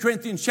 2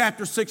 Corinthians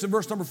chapter 6 and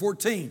verse number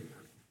 14.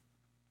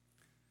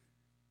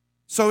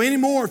 So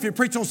anymore, if you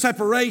preach on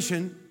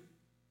separation,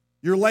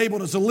 you're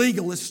labeled as a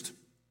legalist.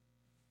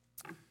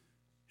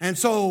 And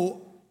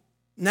so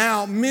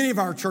now many of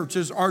our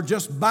churches are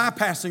just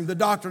bypassing the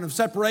doctrine of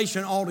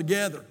separation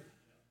altogether.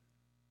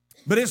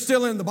 But it's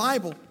still in the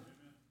Bible.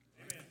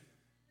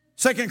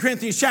 2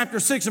 Corinthians chapter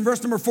 6 and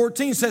verse number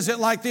 14 says it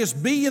like this: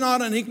 "Be ye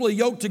not unequally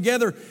yoked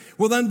together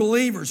with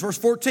unbelievers." Verse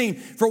 14,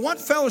 "For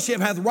what fellowship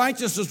hath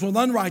righteousness with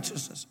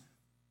unrighteousness?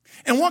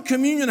 And what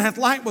communion hath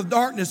light with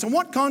darkness? And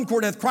what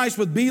concord hath Christ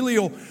with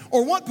Belial?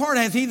 Or what part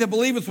hath he that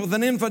believeth with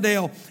an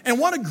infidel? And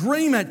what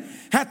agreement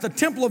hath the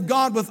temple of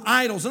God with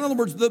idols?" In other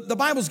words, the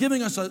Bible's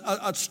giving us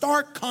a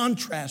stark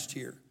contrast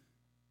here.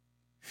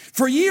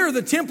 "For ye are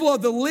the temple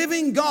of the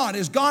living God,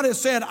 as God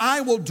has said,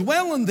 I will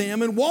dwell in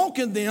them and walk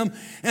in them,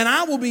 and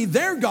I will be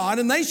their God,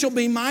 and they shall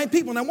be my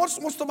people." Now, what's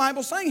the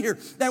Bible saying here?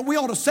 That we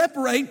ought to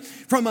separate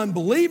from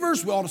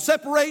unbelievers. We ought to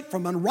separate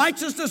from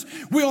unrighteousness.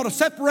 We ought to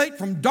separate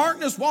from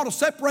darkness. We ought to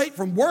separate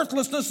from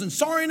worthlessness and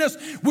sorriness.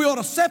 We ought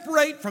to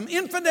separate from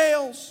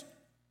infidels.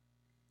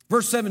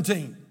 Verse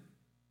 17,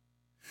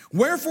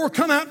 "Wherefore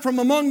come out from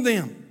among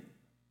them,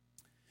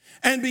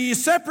 and be ye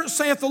separate,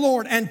 saith the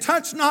Lord, and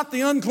touch not the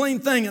unclean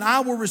thing, and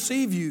I will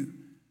receive you,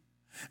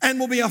 and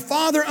will be a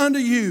father unto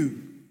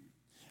you,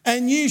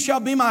 and ye shall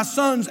be my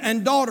sons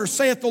and daughters,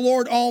 saith the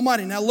Lord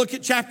Almighty." Now look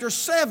at chapter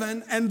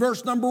 7 and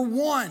verse number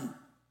 1.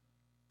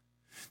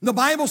 The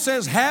Bible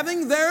says,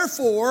 having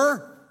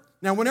therefore,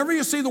 now whenever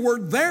you see the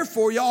word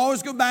therefore, you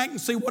always go back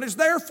and see what it's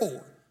there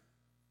for.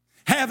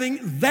 Having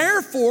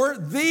therefore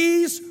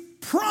these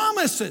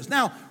promises.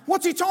 Now,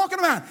 what's he talking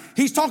about?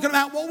 He's talking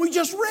about what we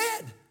just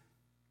read.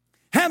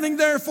 Having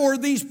therefore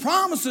these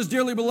promises,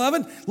 dearly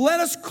beloved, let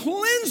us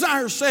cleanse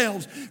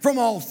ourselves from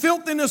all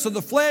filthiness of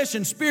the flesh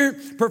and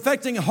spirit,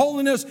 perfecting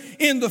holiness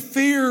in the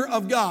fear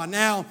of God.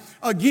 Now,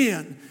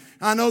 again,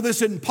 I know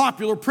this isn't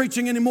popular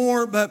preaching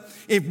anymore, but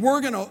if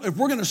we're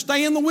gonna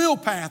stay in the will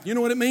path, you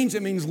know what it means?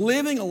 It means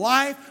living a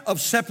life of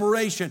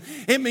separation.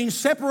 It means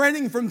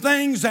separating from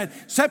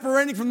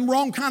separating from the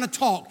wrong kind of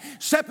talk,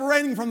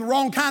 separating from the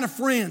wrong kind of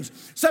friends,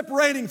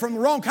 separating from the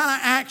wrong kind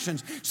of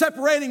actions,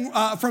 separating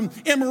from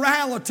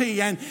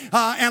immorality and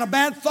a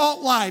bad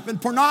thought life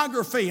and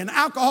pornography and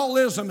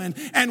alcoholism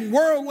and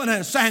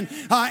worldliness and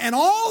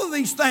all of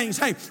these things.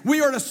 Hey,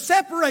 we are to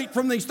separate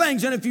from these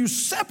things, and if you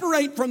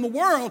separate from the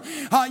world,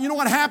 you know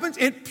what happens?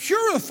 It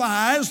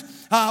purifies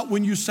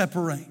when you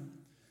separate.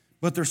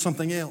 But there's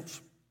something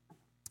else.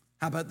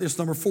 How about this?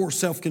 Number 4,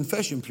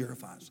 self-confession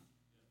purifies.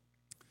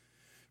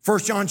 1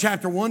 John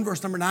chapter 1,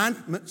 verse number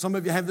 9. Some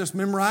of you have this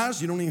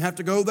memorized. You don't even have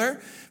to go there.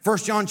 1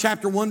 John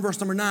chapter 1, verse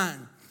number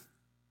 9.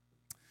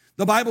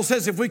 The Bible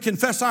says if we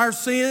confess our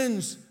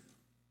sins,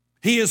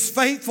 He is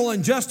faithful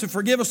and just to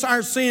forgive us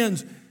our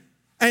sins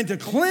and to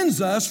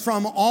cleanse us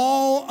from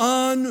all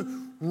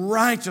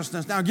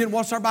unrighteousness. Now again,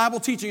 what's our Bible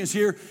teaching us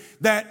here?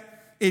 That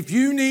if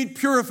you need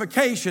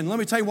purification, let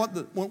me tell you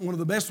one of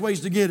the best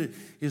ways to get it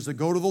is to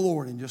go to the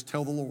Lord and just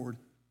tell the Lord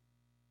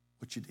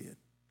what you did.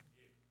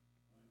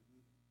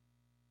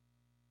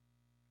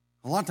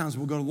 A lot of times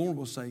we'll go to the Lord and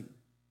we'll say,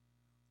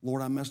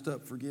 Lord, I messed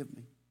up, forgive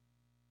me.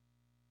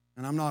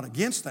 And I'm not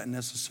against that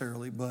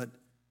necessarily, but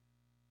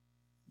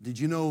did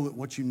you know that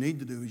what you need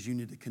to do is you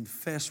need to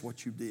confess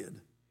what you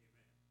did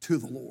to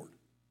the Lord?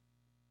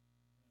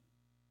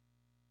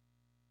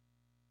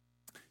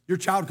 Your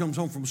child comes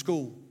home from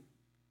school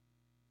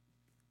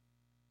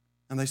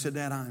and they said,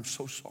 Dad, I am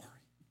so sorry.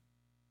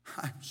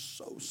 I'm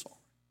so sorry.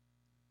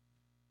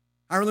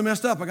 I really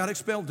messed up. I got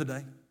expelled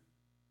today.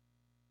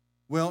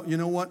 Well, you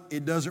know what?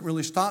 It doesn't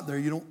really stop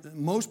there.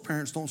 Most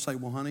parents don't say,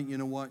 well, honey, you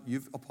know what?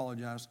 You've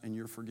apologized and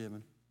you're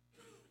forgiven.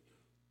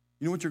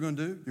 You know what you're going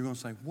to do? You're going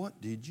to say, what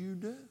did you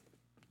do?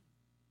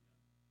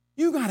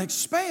 You got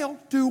expelled.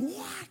 Do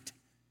what?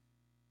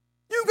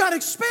 You got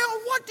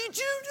expelled. What did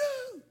you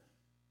do?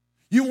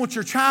 You want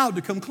your child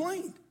to come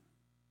clean.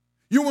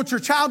 You want your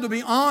child to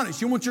be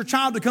honest. You want your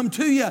child to come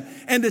to you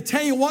and to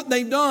tell you what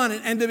they've done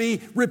and to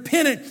be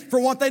repentant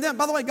for what they've done.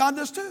 By the way, God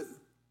does too.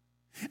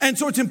 And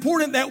so it's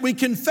important that we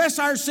confess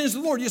our sins to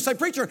the Lord. You say,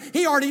 preacher,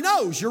 He already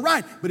knows. You're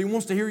right, but He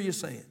wants to hear you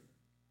say it.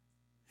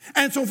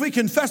 And so if we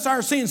confess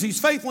our sins,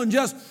 He's faithful and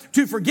just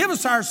to forgive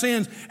us our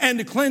sins and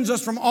to cleanse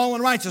us from all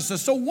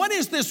unrighteousness. So what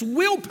is this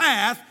will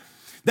path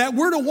that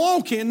we're to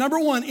walk in? Number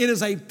 1, it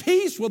is a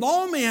peace with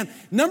all men.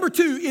 Number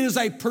 2, it is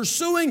a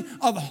pursuing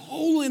of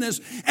holiness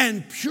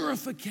and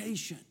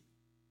purification.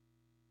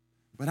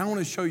 But I want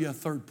to show you a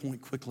third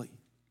point quickly.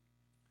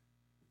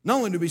 Not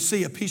only do we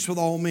see a peace with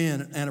all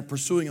men and a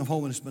pursuing of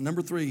holiness, but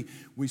number 3,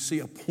 we see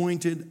a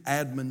pointed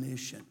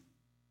admonition.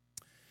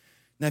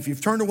 Now, if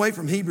you've turned away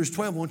from Hebrews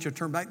 12, I want you to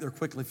turn back there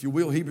quickly, if you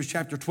will. Hebrews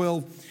chapter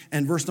 12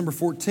 and verse number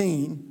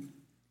 14.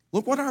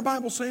 Look what our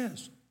Bible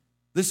says.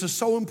 This is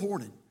so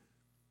important.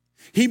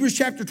 Hebrews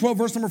chapter 12,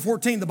 verse number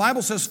 14. The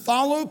Bible says,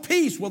 follow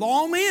peace with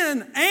all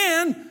men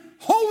and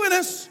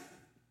holiness.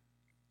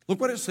 Look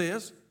what it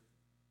says.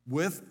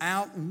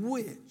 Without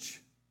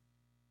which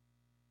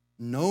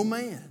no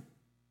man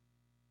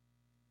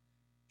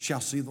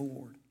shall see the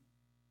Lord.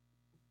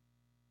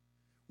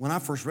 When I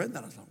first read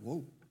that, I thought,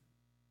 whoa.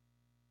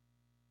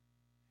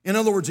 In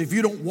other words, if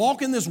you don't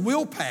walk in this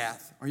will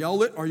path, are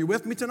you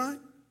with me tonight?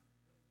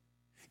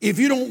 If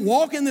you don't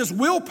walk in this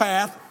will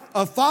path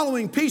of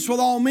following peace with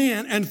all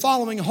men and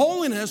following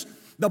holiness,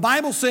 the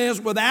Bible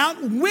says,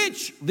 without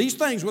which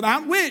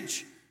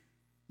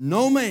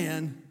no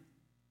man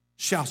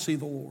shall see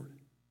the Lord.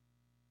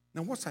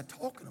 Now, what's that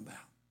talking about?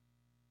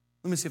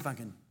 Let me see if I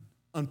can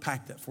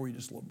unpack that for you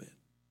just a little bit.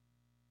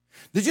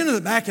 Did you know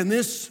that back in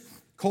this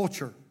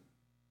culture,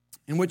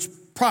 in which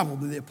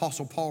probably the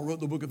Apostle Paul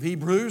wrote the book of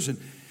Hebrews,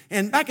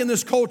 and back in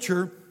this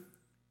culture,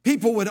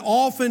 people would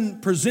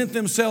often present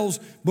themselves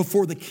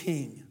before the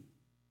king.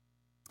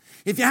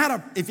 If you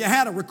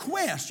had a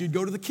request, you'd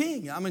go to the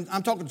king. I mean,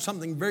 I'm talking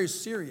something very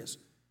serious.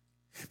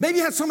 Maybe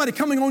you had somebody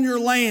coming on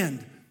your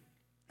land,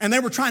 and they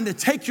were trying to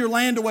take your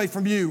land away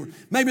from you.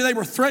 Maybe they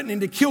were threatening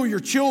to kill your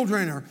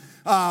children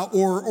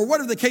or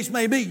whatever the case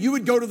may be. You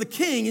would go to the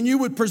king and you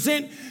would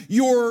present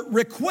your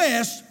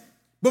request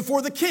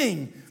before the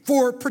king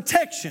for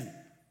protection.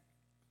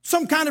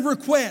 Some kind of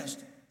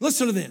request.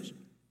 Listen to this.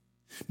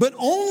 But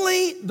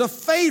only the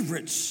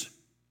favorites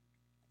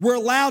were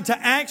allowed to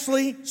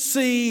actually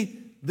see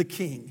the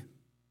king.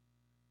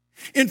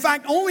 In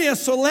fact, only a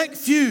select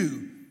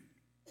few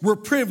were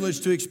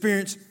privileged to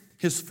experience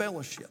his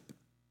fellowship.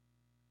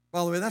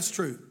 By the way, that's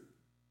true.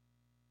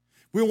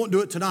 We won't do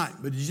it tonight,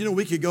 but did you know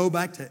we could go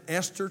back to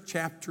Esther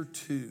chapter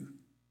 2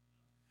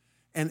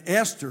 And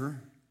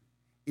Esther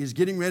is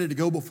getting ready to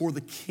go before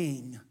the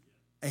king,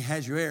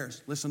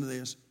 Ahasuerus. Listen to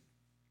this.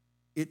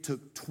 It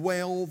took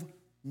 12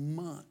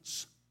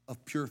 months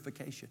of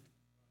purification.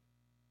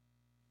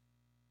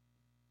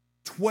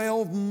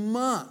 12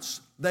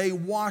 months. They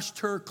washed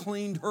her,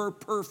 cleaned her,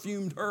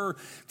 perfumed her.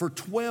 For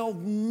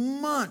 12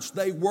 months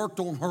they worked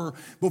on her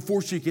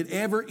before she could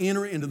ever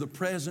enter into the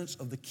presence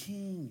of the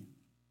king.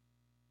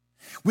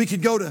 We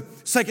could go to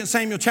 2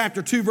 Samuel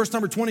chapter 2, verse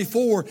number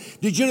 24.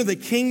 Did you know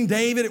that King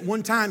David, at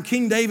one time,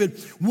 King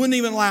David wouldn't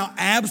even allow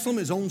Absalom,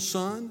 his own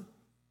son,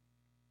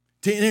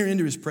 to enter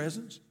into his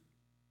presence?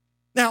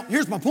 Now,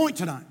 here's my point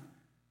tonight.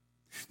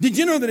 Did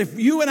you know that if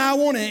you and I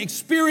want to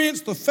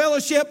experience the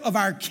fellowship of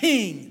our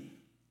King,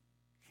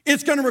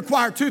 it's going to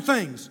require two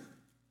things.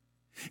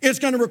 It's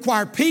going to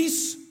require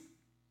peace,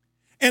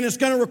 and it's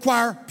going to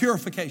require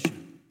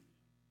purification.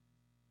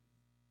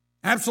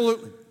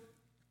 Absolutely.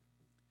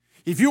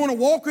 If you want to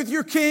walk with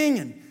your King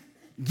and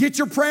get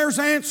your prayers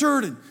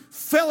answered and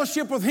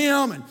fellowship with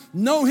Him and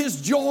know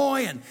His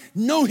joy and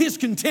know His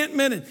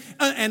contentment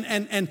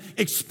and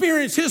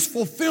experience His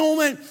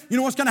fulfillment, you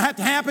know what's going to have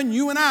to happen?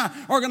 You and I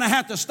are going to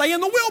have to stay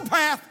in the will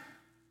path.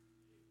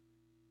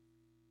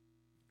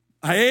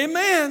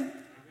 Amen.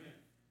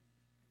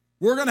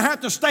 We're going to have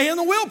to stay in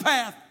the will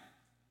path.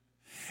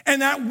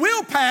 And that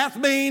will path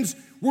means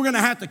we're going to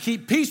have to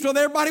keep peace with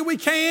everybody we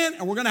can,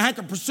 and we're going to have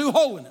to pursue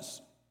holiness.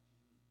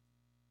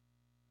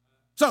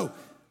 So,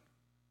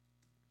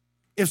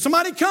 if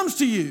somebody comes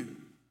to you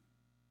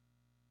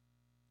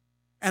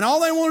and all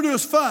they want to do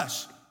is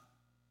fuss,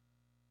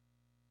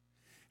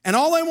 and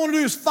all they want to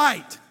do is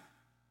fight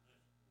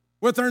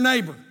with their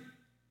neighbor,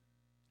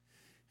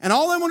 and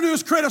all they want to do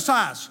is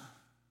criticize,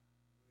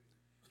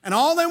 and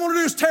all they want to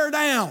do is tear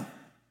down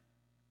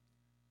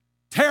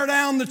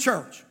the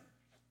church,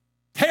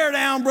 tear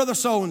down brother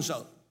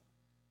so-and-so,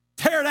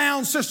 tear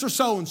down sister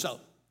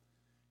so-and-so,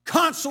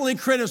 constantly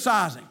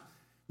criticizing,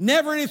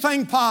 never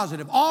anything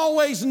positive,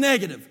 always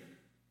negative,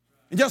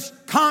 and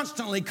just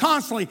constantly,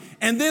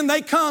 and then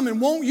they come and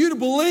want you to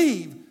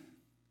believe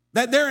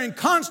that they're in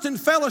constant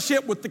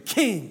fellowship with the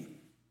King.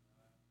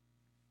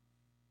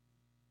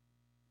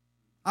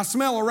 I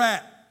smell a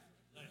rat.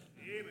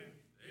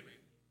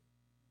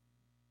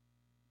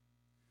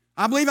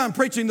 I believe I'm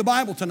preaching the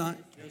Bible tonight.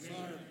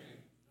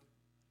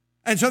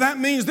 And so that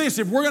means this: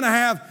 if we're going to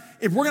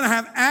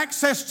have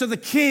access to the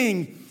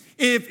King,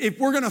 if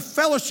we're going to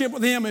fellowship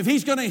with Him, if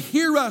He's going to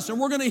hear us and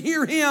we're going to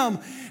hear Him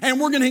and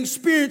we're going to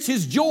experience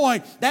His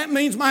joy, that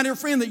means, my dear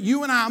friend, that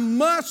you and I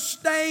must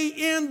stay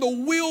in the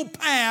will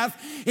path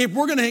if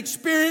we're going to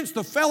experience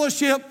the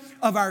fellowship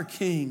of our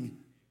King.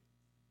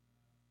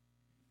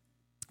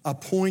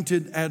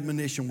 Appointed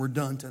admonition. We're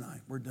done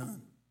tonight. We're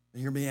done.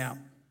 Hear me out.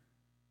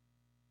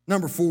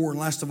 Number 4, and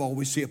last of all,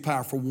 we see a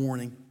powerful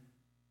warning.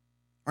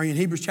 Are you in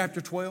Hebrews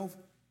chapter 12?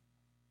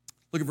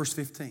 Look at verse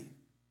 15.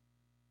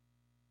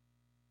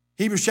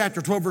 Hebrews chapter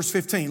 12, verse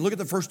 15. Look at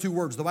the first two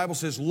words. The Bible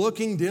says,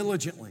 looking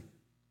diligently.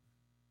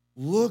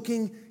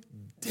 Looking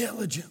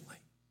diligently.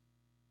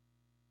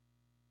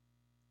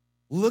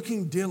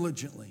 Looking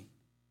diligently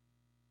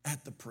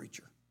at the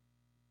preacher.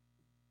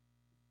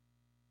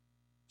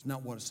 It's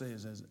not what it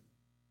says, is it?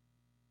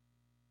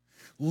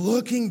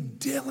 Looking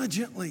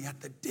diligently at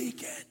the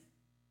deacon.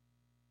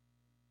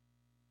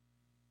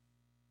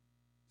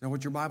 Is that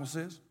what your Bible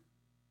says?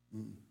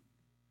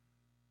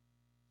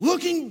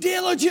 Looking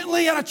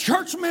diligently at a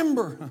church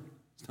member.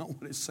 It's not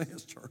what it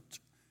says, church.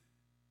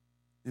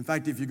 In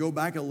fact, if you go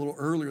back a little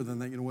earlier than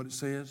that, you know what it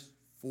says?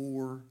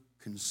 For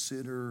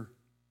consider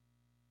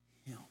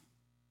him,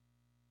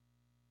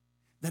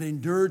 that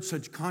endured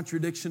such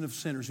contradiction of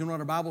sinners. You know what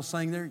our Bible's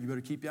saying there? You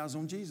better keep your eyes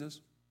on Jesus.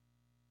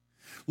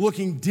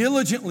 Looking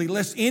diligently,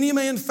 lest any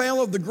man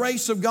fail of the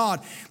grace of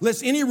God,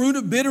 lest any root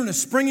of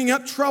bitterness springing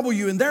up trouble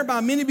you, and thereby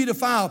many be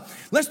defiled,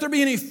 lest there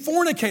be any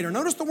fornicator.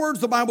 Notice the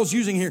words the Bible's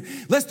using here.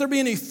 Lest there be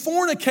any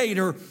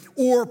fornicator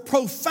or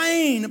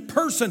profane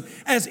person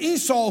as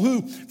Esau,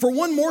 who for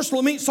one morsel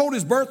of meat sold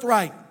his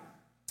birthright.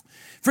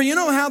 For you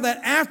know how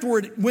that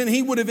afterward, when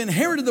he would have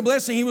inherited the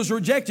blessing, he was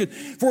rejected.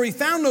 For he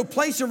found no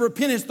place of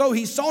repentance, though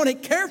he sought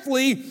it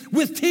carefully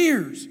with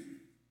tears.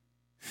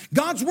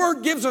 God's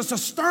word gives us a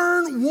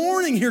stern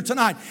warning here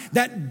tonight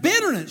that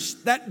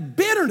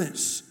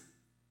bitterness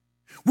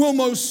will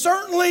most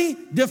certainly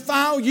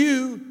defile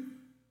you,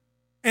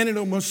 and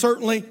it'll most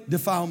certainly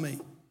defile me.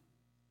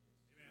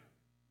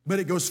 But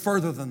it goes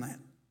further than that.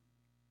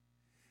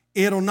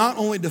 It'll not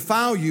only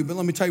defile you, but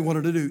let me tell you what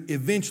it'll do.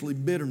 Eventually,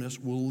 bitterness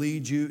will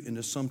lead you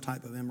into some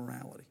type of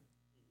immorality.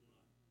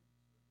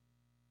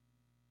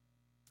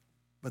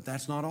 But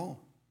that's not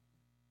all.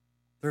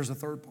 There's a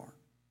third part.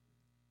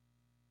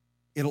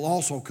 It'll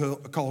also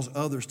cause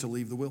others to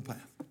leave the will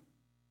path.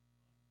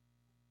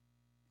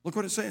 Look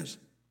what it says.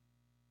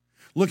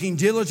 Looking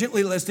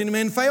diligently, lest any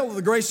man fail of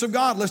the grace of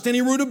God, lest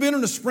any root of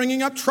bitterness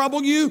springing up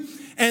trouble you,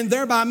 and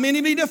thereby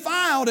many be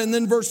defiled. And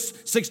then verse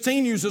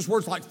 16 uses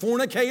words like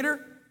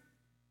fornicator,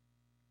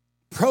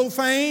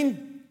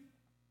 profane,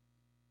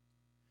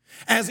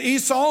 as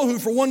Esau, who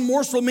for one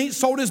morsel of meat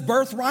sold his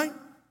birthright.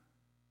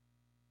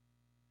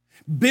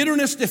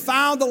 Bitterness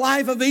defiled the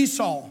life of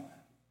Esau.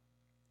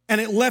 And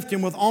it left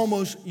him with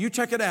almost, you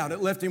check it out,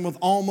 it left him with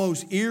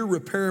almost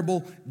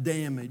irreparable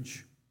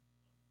damage.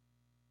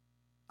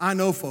 I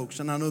know folks,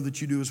 and I know that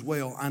you do as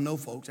well, I know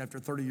folks after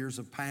 30 years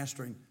of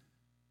pastoring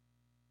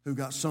who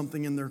got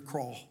something in their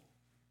craw.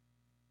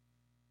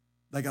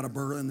 They got a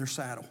burr in their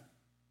saddle.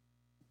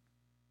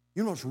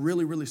 You know what's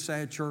really, really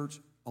sad, church?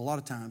 A lot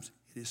of times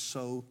it is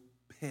so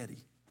petty.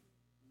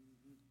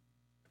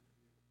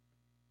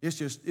 It's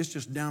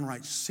just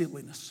downright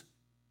silliness.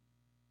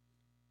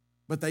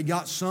 But they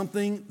got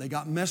something, they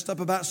got messed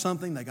up about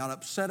something, they got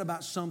upset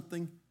about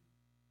something.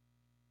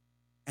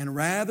 And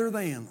rather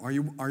than,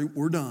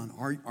 we're done,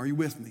 are you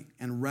with me?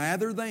 And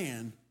rather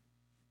than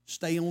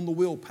stay on the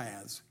wheel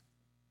paths,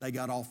 they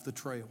got off the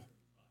trail.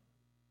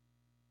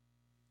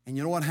 And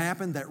you know what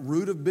happened? That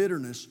root of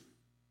bitterness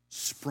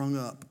sprung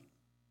up.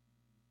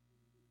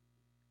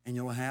 And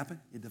you know what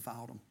happened? It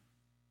defiled them.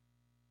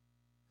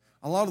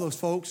 A lot of those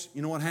folks,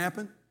 you know what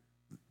happened?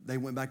 They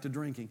went back to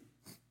drinking.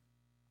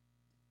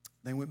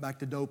 They went back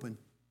to doping.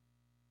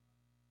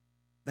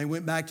 They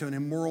went back to an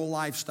immoral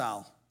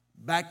lifestyle,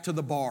 back to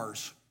the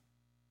bars,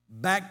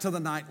 back to the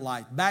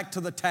nightlife, back to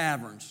the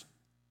taverns.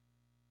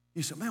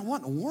 You said, man,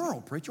 what in the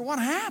world, preacher? What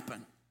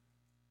happened?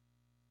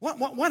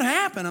 What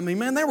happened? I mean,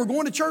 man, they were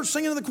going to church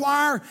singing in the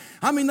choir.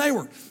 I mean, they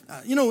were,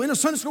 in a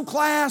Sunday school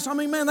class. I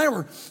mean, man, they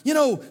were,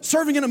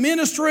 serving in a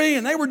ministry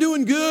and they were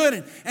doing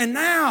good. And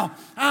now,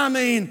 I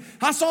mean,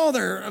 I saw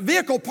their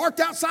vehicle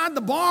parked outside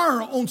the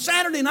bar on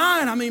Saturday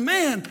night. I mean,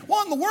 man,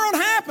 what in the world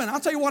happened?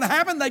 I'll tell you what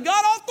happened. They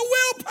got off the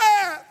wheel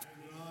path.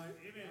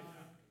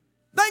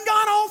 They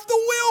got off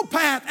the wheel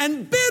path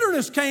and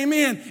bitterness came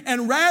in.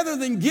 And rather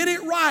than get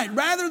it right,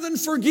 rather than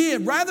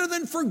forgive, rather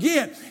than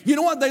forget, you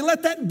know what? They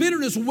let that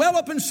bitterness well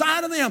up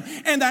inside of them.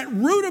 And that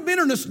root of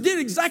bitterness did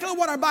exactly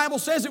what our Bible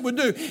says it would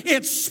do.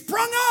 It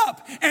sprung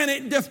up and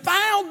it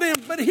defiled them.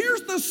 But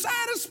here's the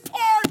saddest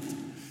part.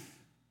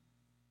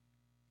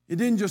 It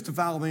didn't just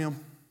defile them.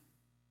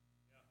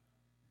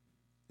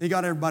 It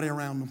got everybody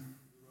around them.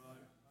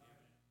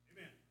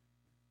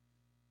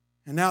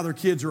 And now their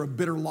kids are a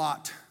bitter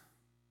lot.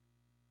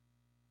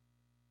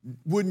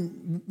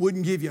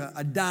 Wouldn't give you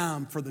a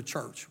dime for the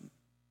church.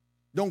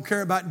 Don't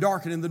care about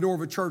darkening the door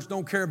of a church.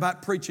 Don't care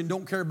about preaching.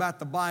 Don't care about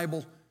the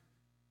Bible.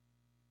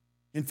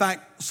 In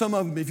fact, some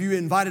of them, if you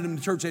invited them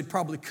to church, they'd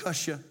probably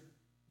cuss you.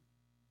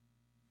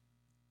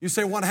 You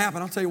say, what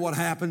happened? I'll tell you what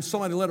happened.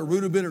 Somebody let a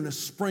root of bitterness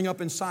spring up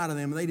inside of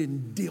them and they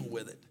didn't deal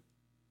with it.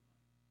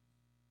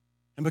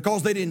 And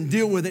because they didn't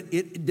deal with it,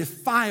 it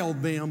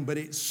defiled them, but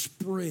it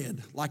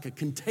spread like a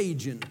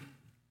contagion.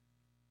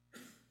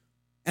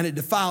 And it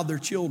defiled their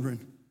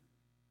children.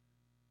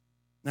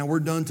 Now,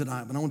 we're done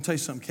tonight, but I want to tell you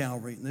something,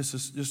 Calvary. And this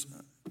is just,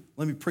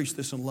 let me preach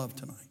this in love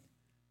tonight.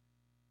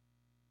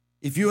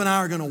 If you and I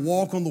are going to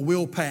walk on the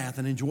wheel path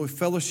and enjoy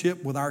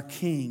fellowship with our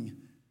King,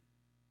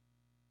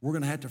 we're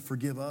going to have to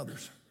forgive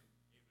others.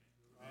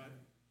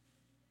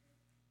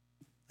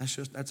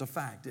 That's a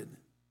fact, isn't it?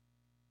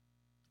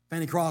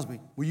 Fanny Crosby,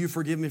 will you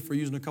forgive me for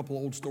using a couple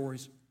of old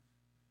stories?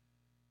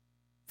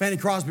 Fanny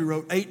Crosby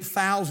wrote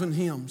 8,000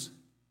 hymns.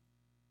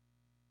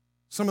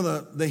 Some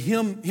of the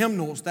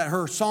hymnals that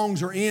her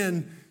songs are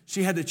in,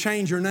 she had to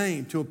change her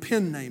name to a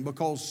pen name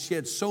because she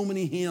had so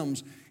many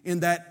hymns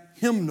in that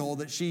hymnal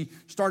that she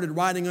started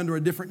writing under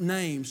a different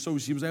name so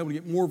she was able to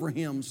get more of her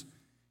hymns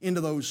into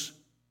those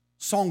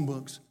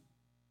songbooks.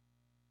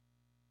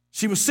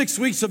 She was 6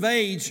 weeks of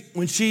age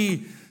when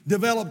she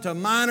developed a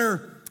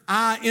minor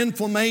eye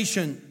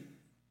inflammation.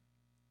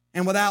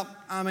 And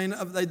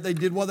they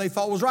did what they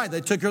thought was right.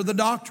 They took her to the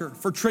doctor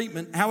for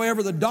treatment.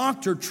 However, the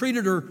doctor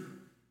treated her.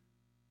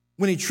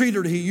 When he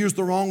treated her, he used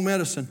the wrong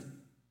medicine.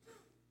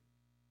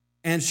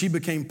 And she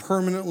became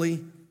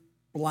permanently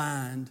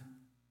blind.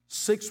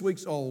 6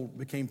 weeks old,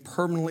 became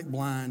permanently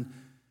blind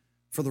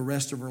for the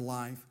rest of her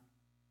life.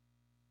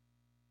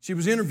 She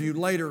was interviewed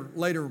later,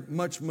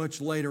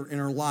 much later in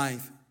her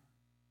life.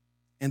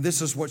 And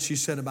this is what she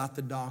said about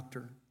the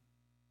doctor.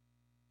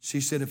 She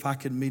said, if I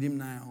could meet him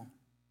now,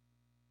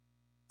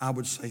 I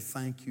would say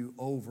thank you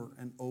over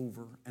and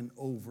over and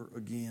over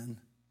again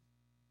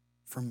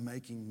for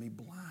making me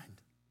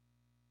blind.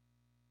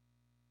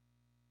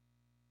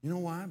 You know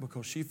why?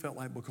 Because she felt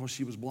like because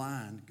she was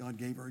blind, God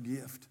gave her a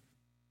gift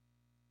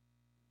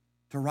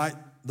to write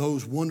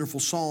those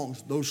wonderful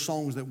songs, those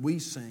songs that we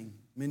sing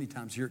many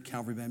times here at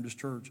Calvary Baptist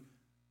Church.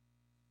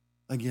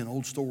 Again,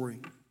 old story.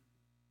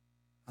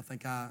 I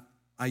think I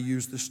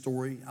used this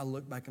story. I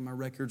look back in my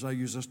records. I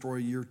used this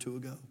story a year or two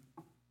ago.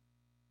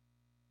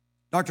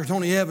 Dr.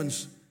 Tony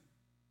Evans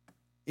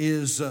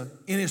is in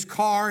his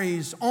car.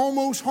 He's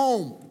almost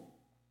home.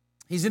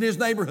 He's in his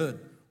neighborhood,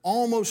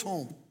 almost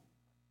home.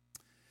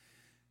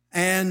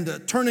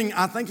 And turning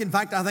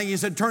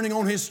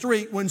on his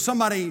street when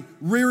somebody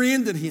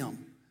rear-ended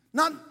him.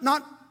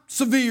 Not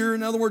severe,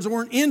 in other words, there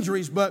weren't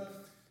injuries,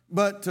 but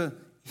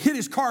hit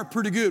his car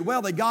pretty good.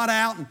 Well, they got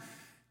out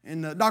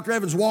and Dr.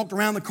 Evans walked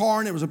around the car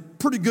and there was a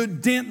pretty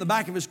good dent in the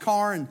back of his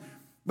car,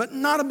 but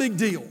not a big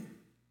deal.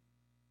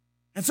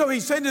 And so he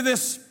said to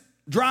this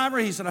driver,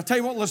 he said, "I'll tell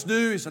you what, let's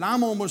do." He said,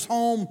 "I'm almost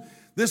home.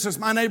 This is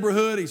my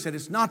neighborhood." He said,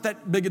 "It's not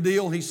that big a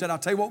deal." He said, "I'll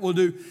tell you what we'll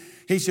do."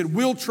 He said,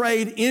 "We'll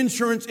trade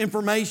insurance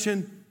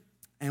information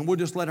and we'll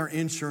just let our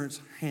insurance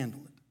handle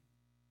it."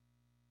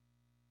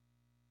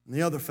 And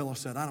the other fellow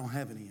said, "I don't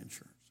have any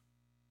insurance."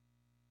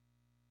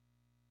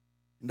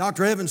 And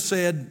Dr. Evans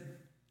said,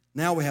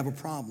 "Now we have a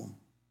problem."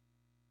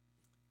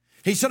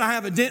 He said, "I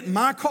have a dent in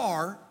my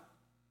car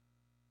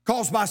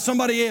caused by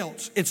somebody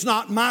else. It's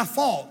not my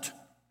fault,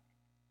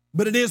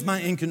 but it is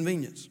my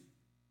inconvenience."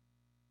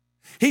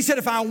 He said,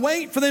 "If I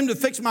wait for them to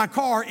fix my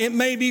car, it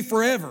may be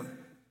forever."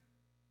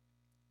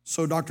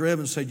 So Dr.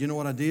 Evans said, "You know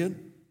what I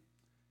did?"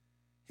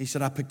 He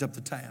said, "I picked up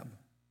the tab.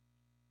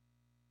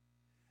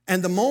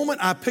 And the moment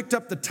I picked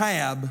up the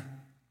tab,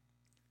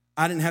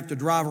 I didn't have to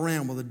drive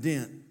around with a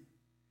dent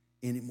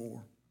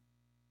anymore.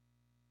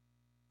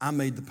 I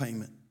made the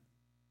payment."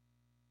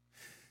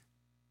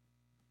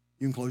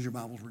 You can close your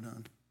Bibles, we're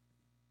done.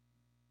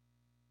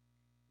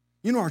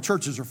 You know our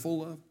churches are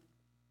full of?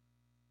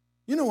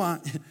 You know why?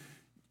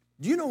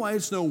 Do you know why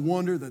it's no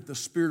wonder that the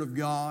Spirit of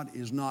God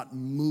is not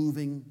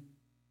moving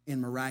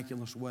in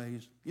miraculous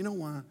ways? You know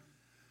why?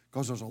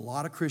 Because there's a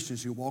lot of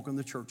Christians who walk in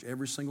the church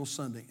every single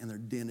Sunday and they're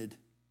dented.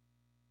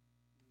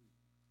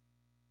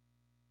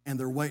 And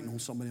they're waiting on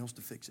somebody else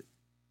to fix it.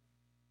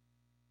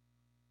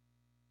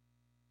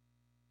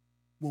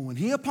 Well, when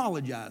he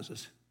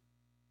apologizes,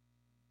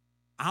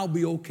 I'll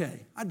be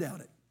okay. I doubt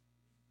it.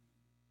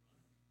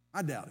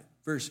 I doubt it,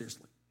 very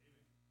seriously.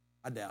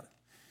 I doubt it.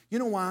 You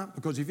know why?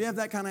 Because if you have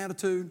that kind of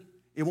attitude,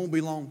 it won't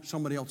be long,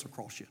 somebody else will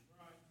cross you.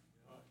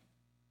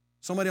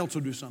 Somebody else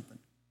will do something.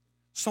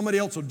 Somebody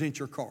else will dent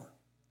your car.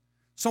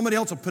 Somebody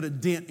else will put a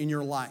dent in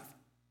your life.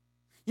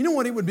 You know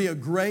what? It would be a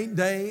great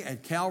day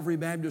at Calvary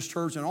Baptist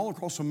Church and all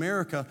across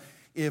America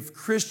if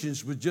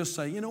Christians would just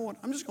say, "You know what?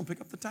 I'm just going to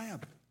pick up the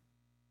tab.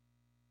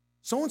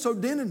 So-and-so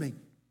dented me.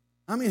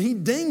 I mean, he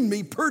dinged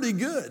me pretty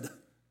good.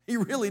 He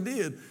really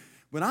did.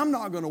 But I'm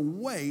not going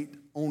to wait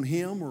on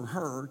him or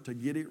her to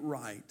get it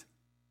right.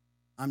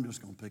 I'm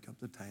just going to pick up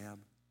the tab.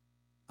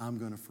 I'm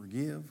going to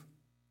forgive.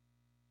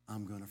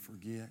 I'm going to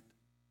forget.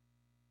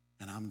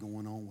 And I'm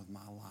going on with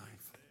my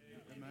life."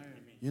 Amen.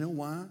 You know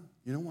why?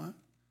 You know why?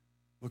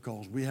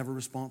 Because we have a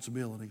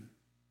responsibility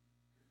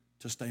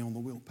to stay on the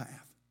wheel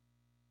path.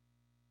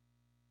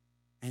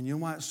 And you know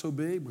why it's so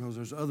big? Because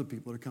there's other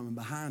people that are coming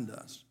behind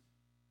us.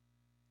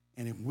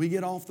 And if we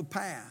get off the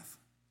path,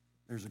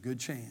 there's a good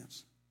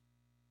chance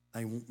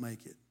they won't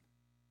make it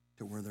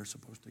to where they're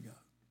supposed to go.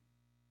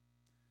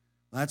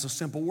 Well, that's a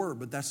simple word,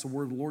 but that's the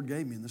word the Lord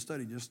gave me in the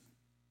study just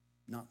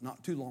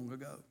not too long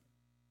ago.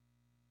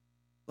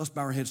 Let's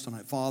bow our heads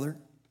tonight. Father,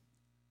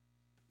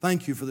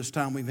 thank you for this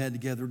time we've had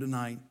together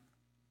tonight.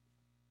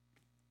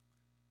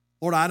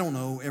 Lord, I don't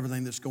know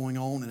everything that's going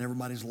on in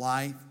everybody's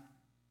life,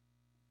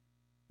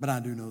 but I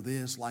do know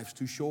this: life's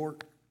too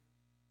short.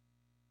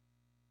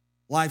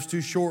 Life's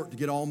too short to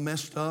get all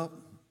messed up,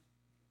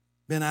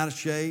 been out of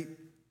shape.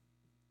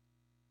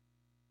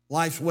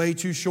 Life's way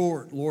too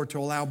short, Lord, to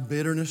allow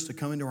bitterness to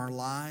come into our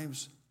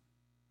lives.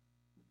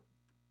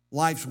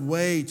 Life's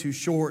way too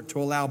short to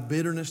allow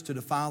bitterness to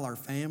defile our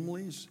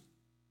families.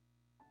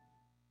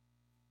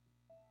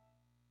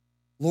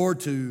 Lord,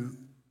 to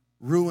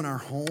ruin our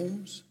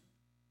homes.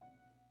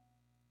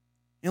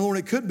 And Lord,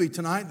 it could be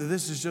tonight that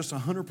this is just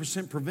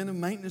 100% preventive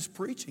maintenance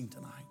preaching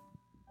tonight.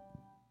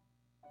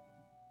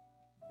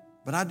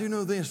 But I do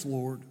know this,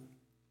 Lord.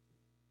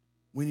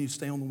 We need to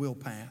stay on the wheel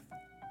path.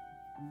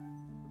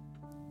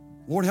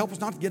 Lord, help us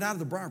not to get out of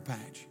the briar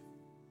patch.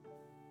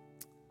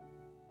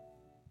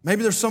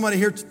 Maybe there's somebody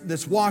here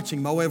that's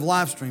watching by way of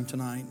live stream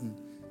tonight, and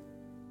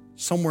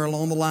somewhere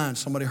along the line,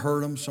 somebody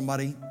hurt them,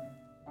 somebody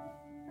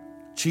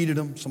cheated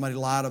them, somebody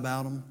lied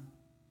about them,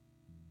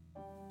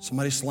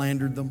 somebody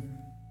slandered them,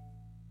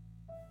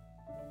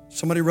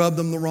 somebody rubbed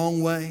them the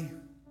wrong way.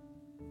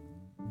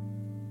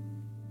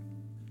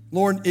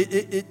 Lord,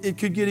 it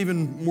could get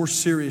even more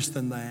serious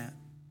than that.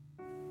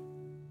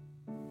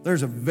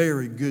 There's a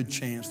very good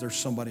chance there's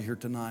somebody here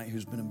tonight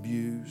who's been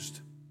abused,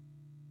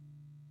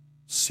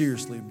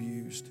 seriously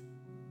abused.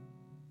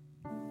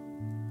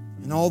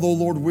 And although,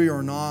 Lord, we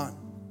are not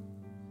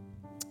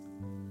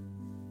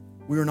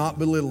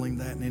belittling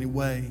that in any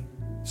way.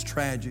 It's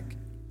tragic.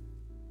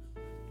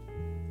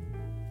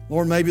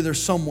 Lord, maybe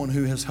there's someone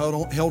who has held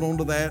on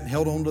to that, and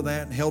held on to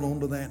that, and held on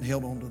to that, and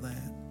held on to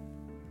that.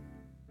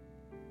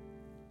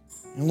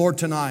 And Lord,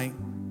 tonight,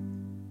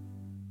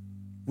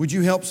 would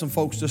you help some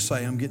folks to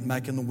say, "I'm getting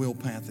back in the wheel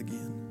path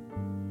again.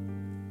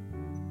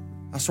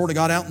 I sort of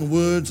got out in the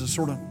woods, I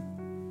sort of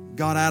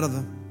got out of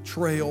the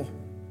trail,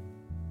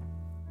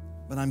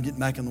 but I'm getting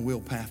back in the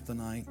wheel path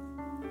tonight.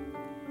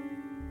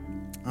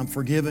 I'm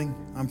forgiving,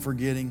 I'm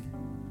forgetting,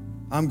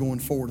 I'm going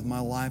forward with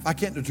my life. I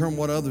can't determine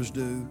what others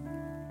do,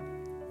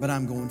 but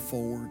I'm going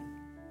forward."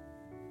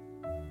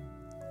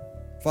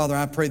 Father,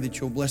 I pray that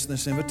you'll bless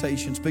this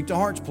invitation. Speak to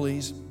hearts,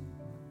 please.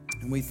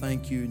 And we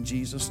thank you in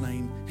Jesus'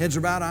 name. Heads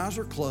are bowed, eyes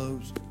are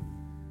closed.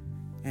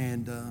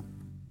 And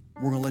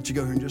we're going to let you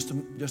go here in just a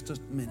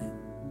minute.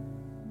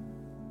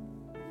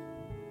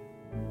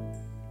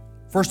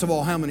 First of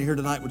all, how many here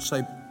tonight would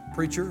say,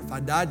 preacher, if I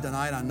died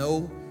tonight, I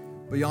know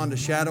beyond a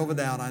shadow of a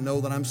doubt, I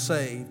know that I'm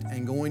saved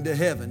and going to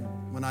heaven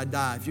when I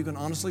die. If you can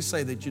honestly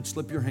say that, you'd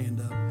slip your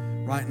hand up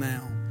right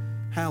now.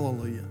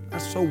 Hallelujah.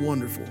 That's so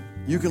wonderful.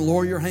 You can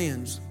lower your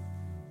hands.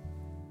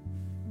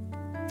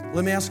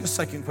 Let me ask a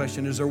second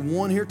question. Is there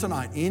one here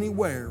tonight,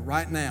 anywhere,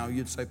 right now,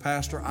 you'd say,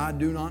 Pastor, I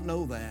do not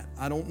know that.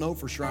 I don't know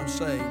for sure I'm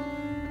saved.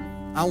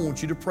 I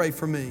want you to pray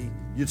for me.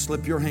 You'd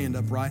slip your hand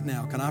up right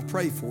now. Can I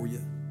pray for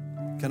you?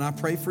 Can I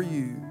pray for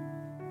you?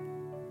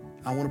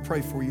 I want to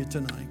pray for you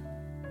tonight.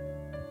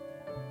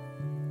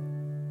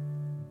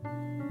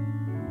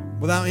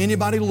 Without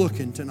anybody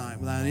looking tonight,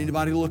 without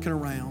anybody looking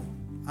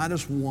around, I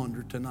just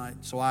wonder tonight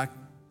so I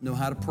know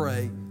how to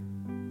pray.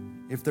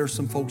 If there's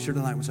some folks here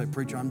tonight who would say,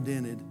 Preacher, I'm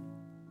dented.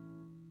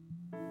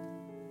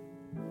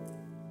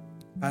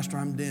 Pastor,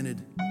 I'm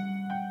dented.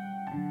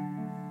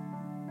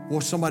 Boy,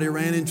 somebody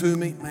ran into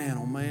me. Man,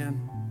 oh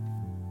man.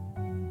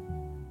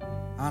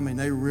 I mean,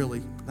 they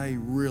really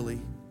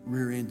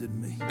rear-ended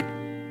me.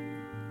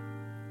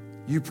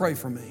 You pray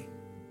for me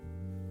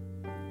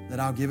that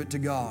I'll give it to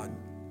God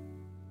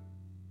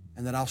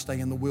and that I'll stay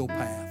in the will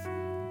path.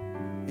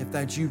 If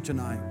that's you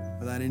tonight,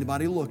 without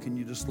anybody looking,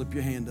 you just slip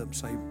your hand up and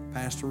say,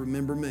 Pastor,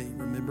 remember me,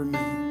 remember me.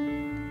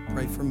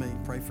 Pray for me,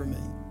 pray for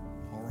me.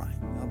 All right,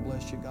 God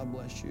bless you, God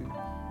bless you.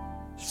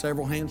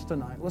 Several hands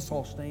tonight. Let's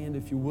all stand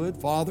if you would.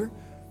 Father,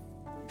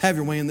 have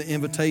your way in the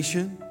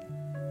invitation.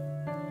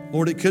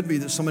 Lord, it could be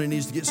that somebody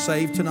needs to get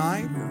saved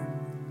tonight. Or,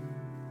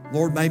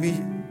 Lord, maybe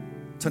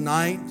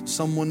tonight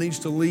someone needs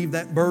to leave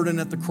that burden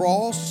at the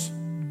cross.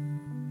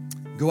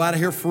 Go out of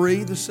here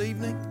free this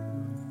evening.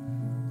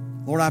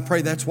 Lord, I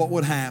pray that's what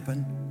would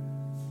happen.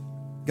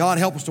 God,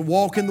 help us to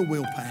walk in the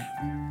will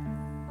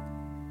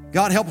path.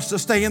 God, help us to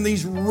stay in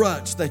these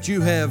ruts that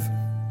you have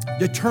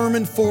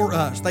determined for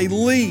us. They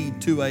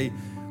lead to a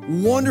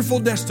wonderful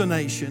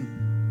destination.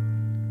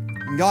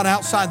 And God,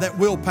 outside that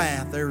will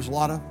path, there's a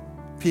lot of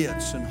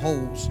pits and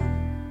holes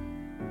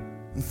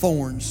and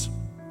thorns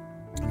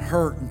and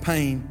hurt and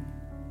pain.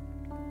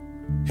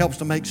 Helps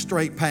to make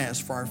straight paths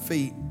for our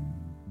feet.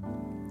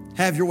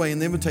 Have your way in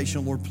the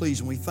invitation, Lord, please.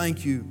 And we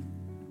thank you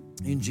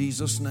in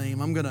Jesus' name.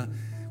 I'm going to,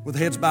 with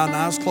heads bowed and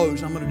eyes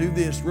closed, I'm going to do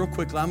this real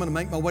quickly. I'm going to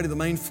make my way to the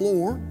main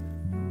floor.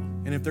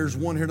 And if there's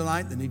one here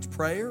tonight that needs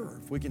prayer, or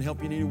if we can help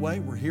you in any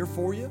way, we're here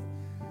for you.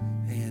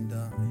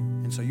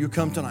 And so you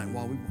come tonight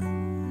while we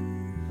wait.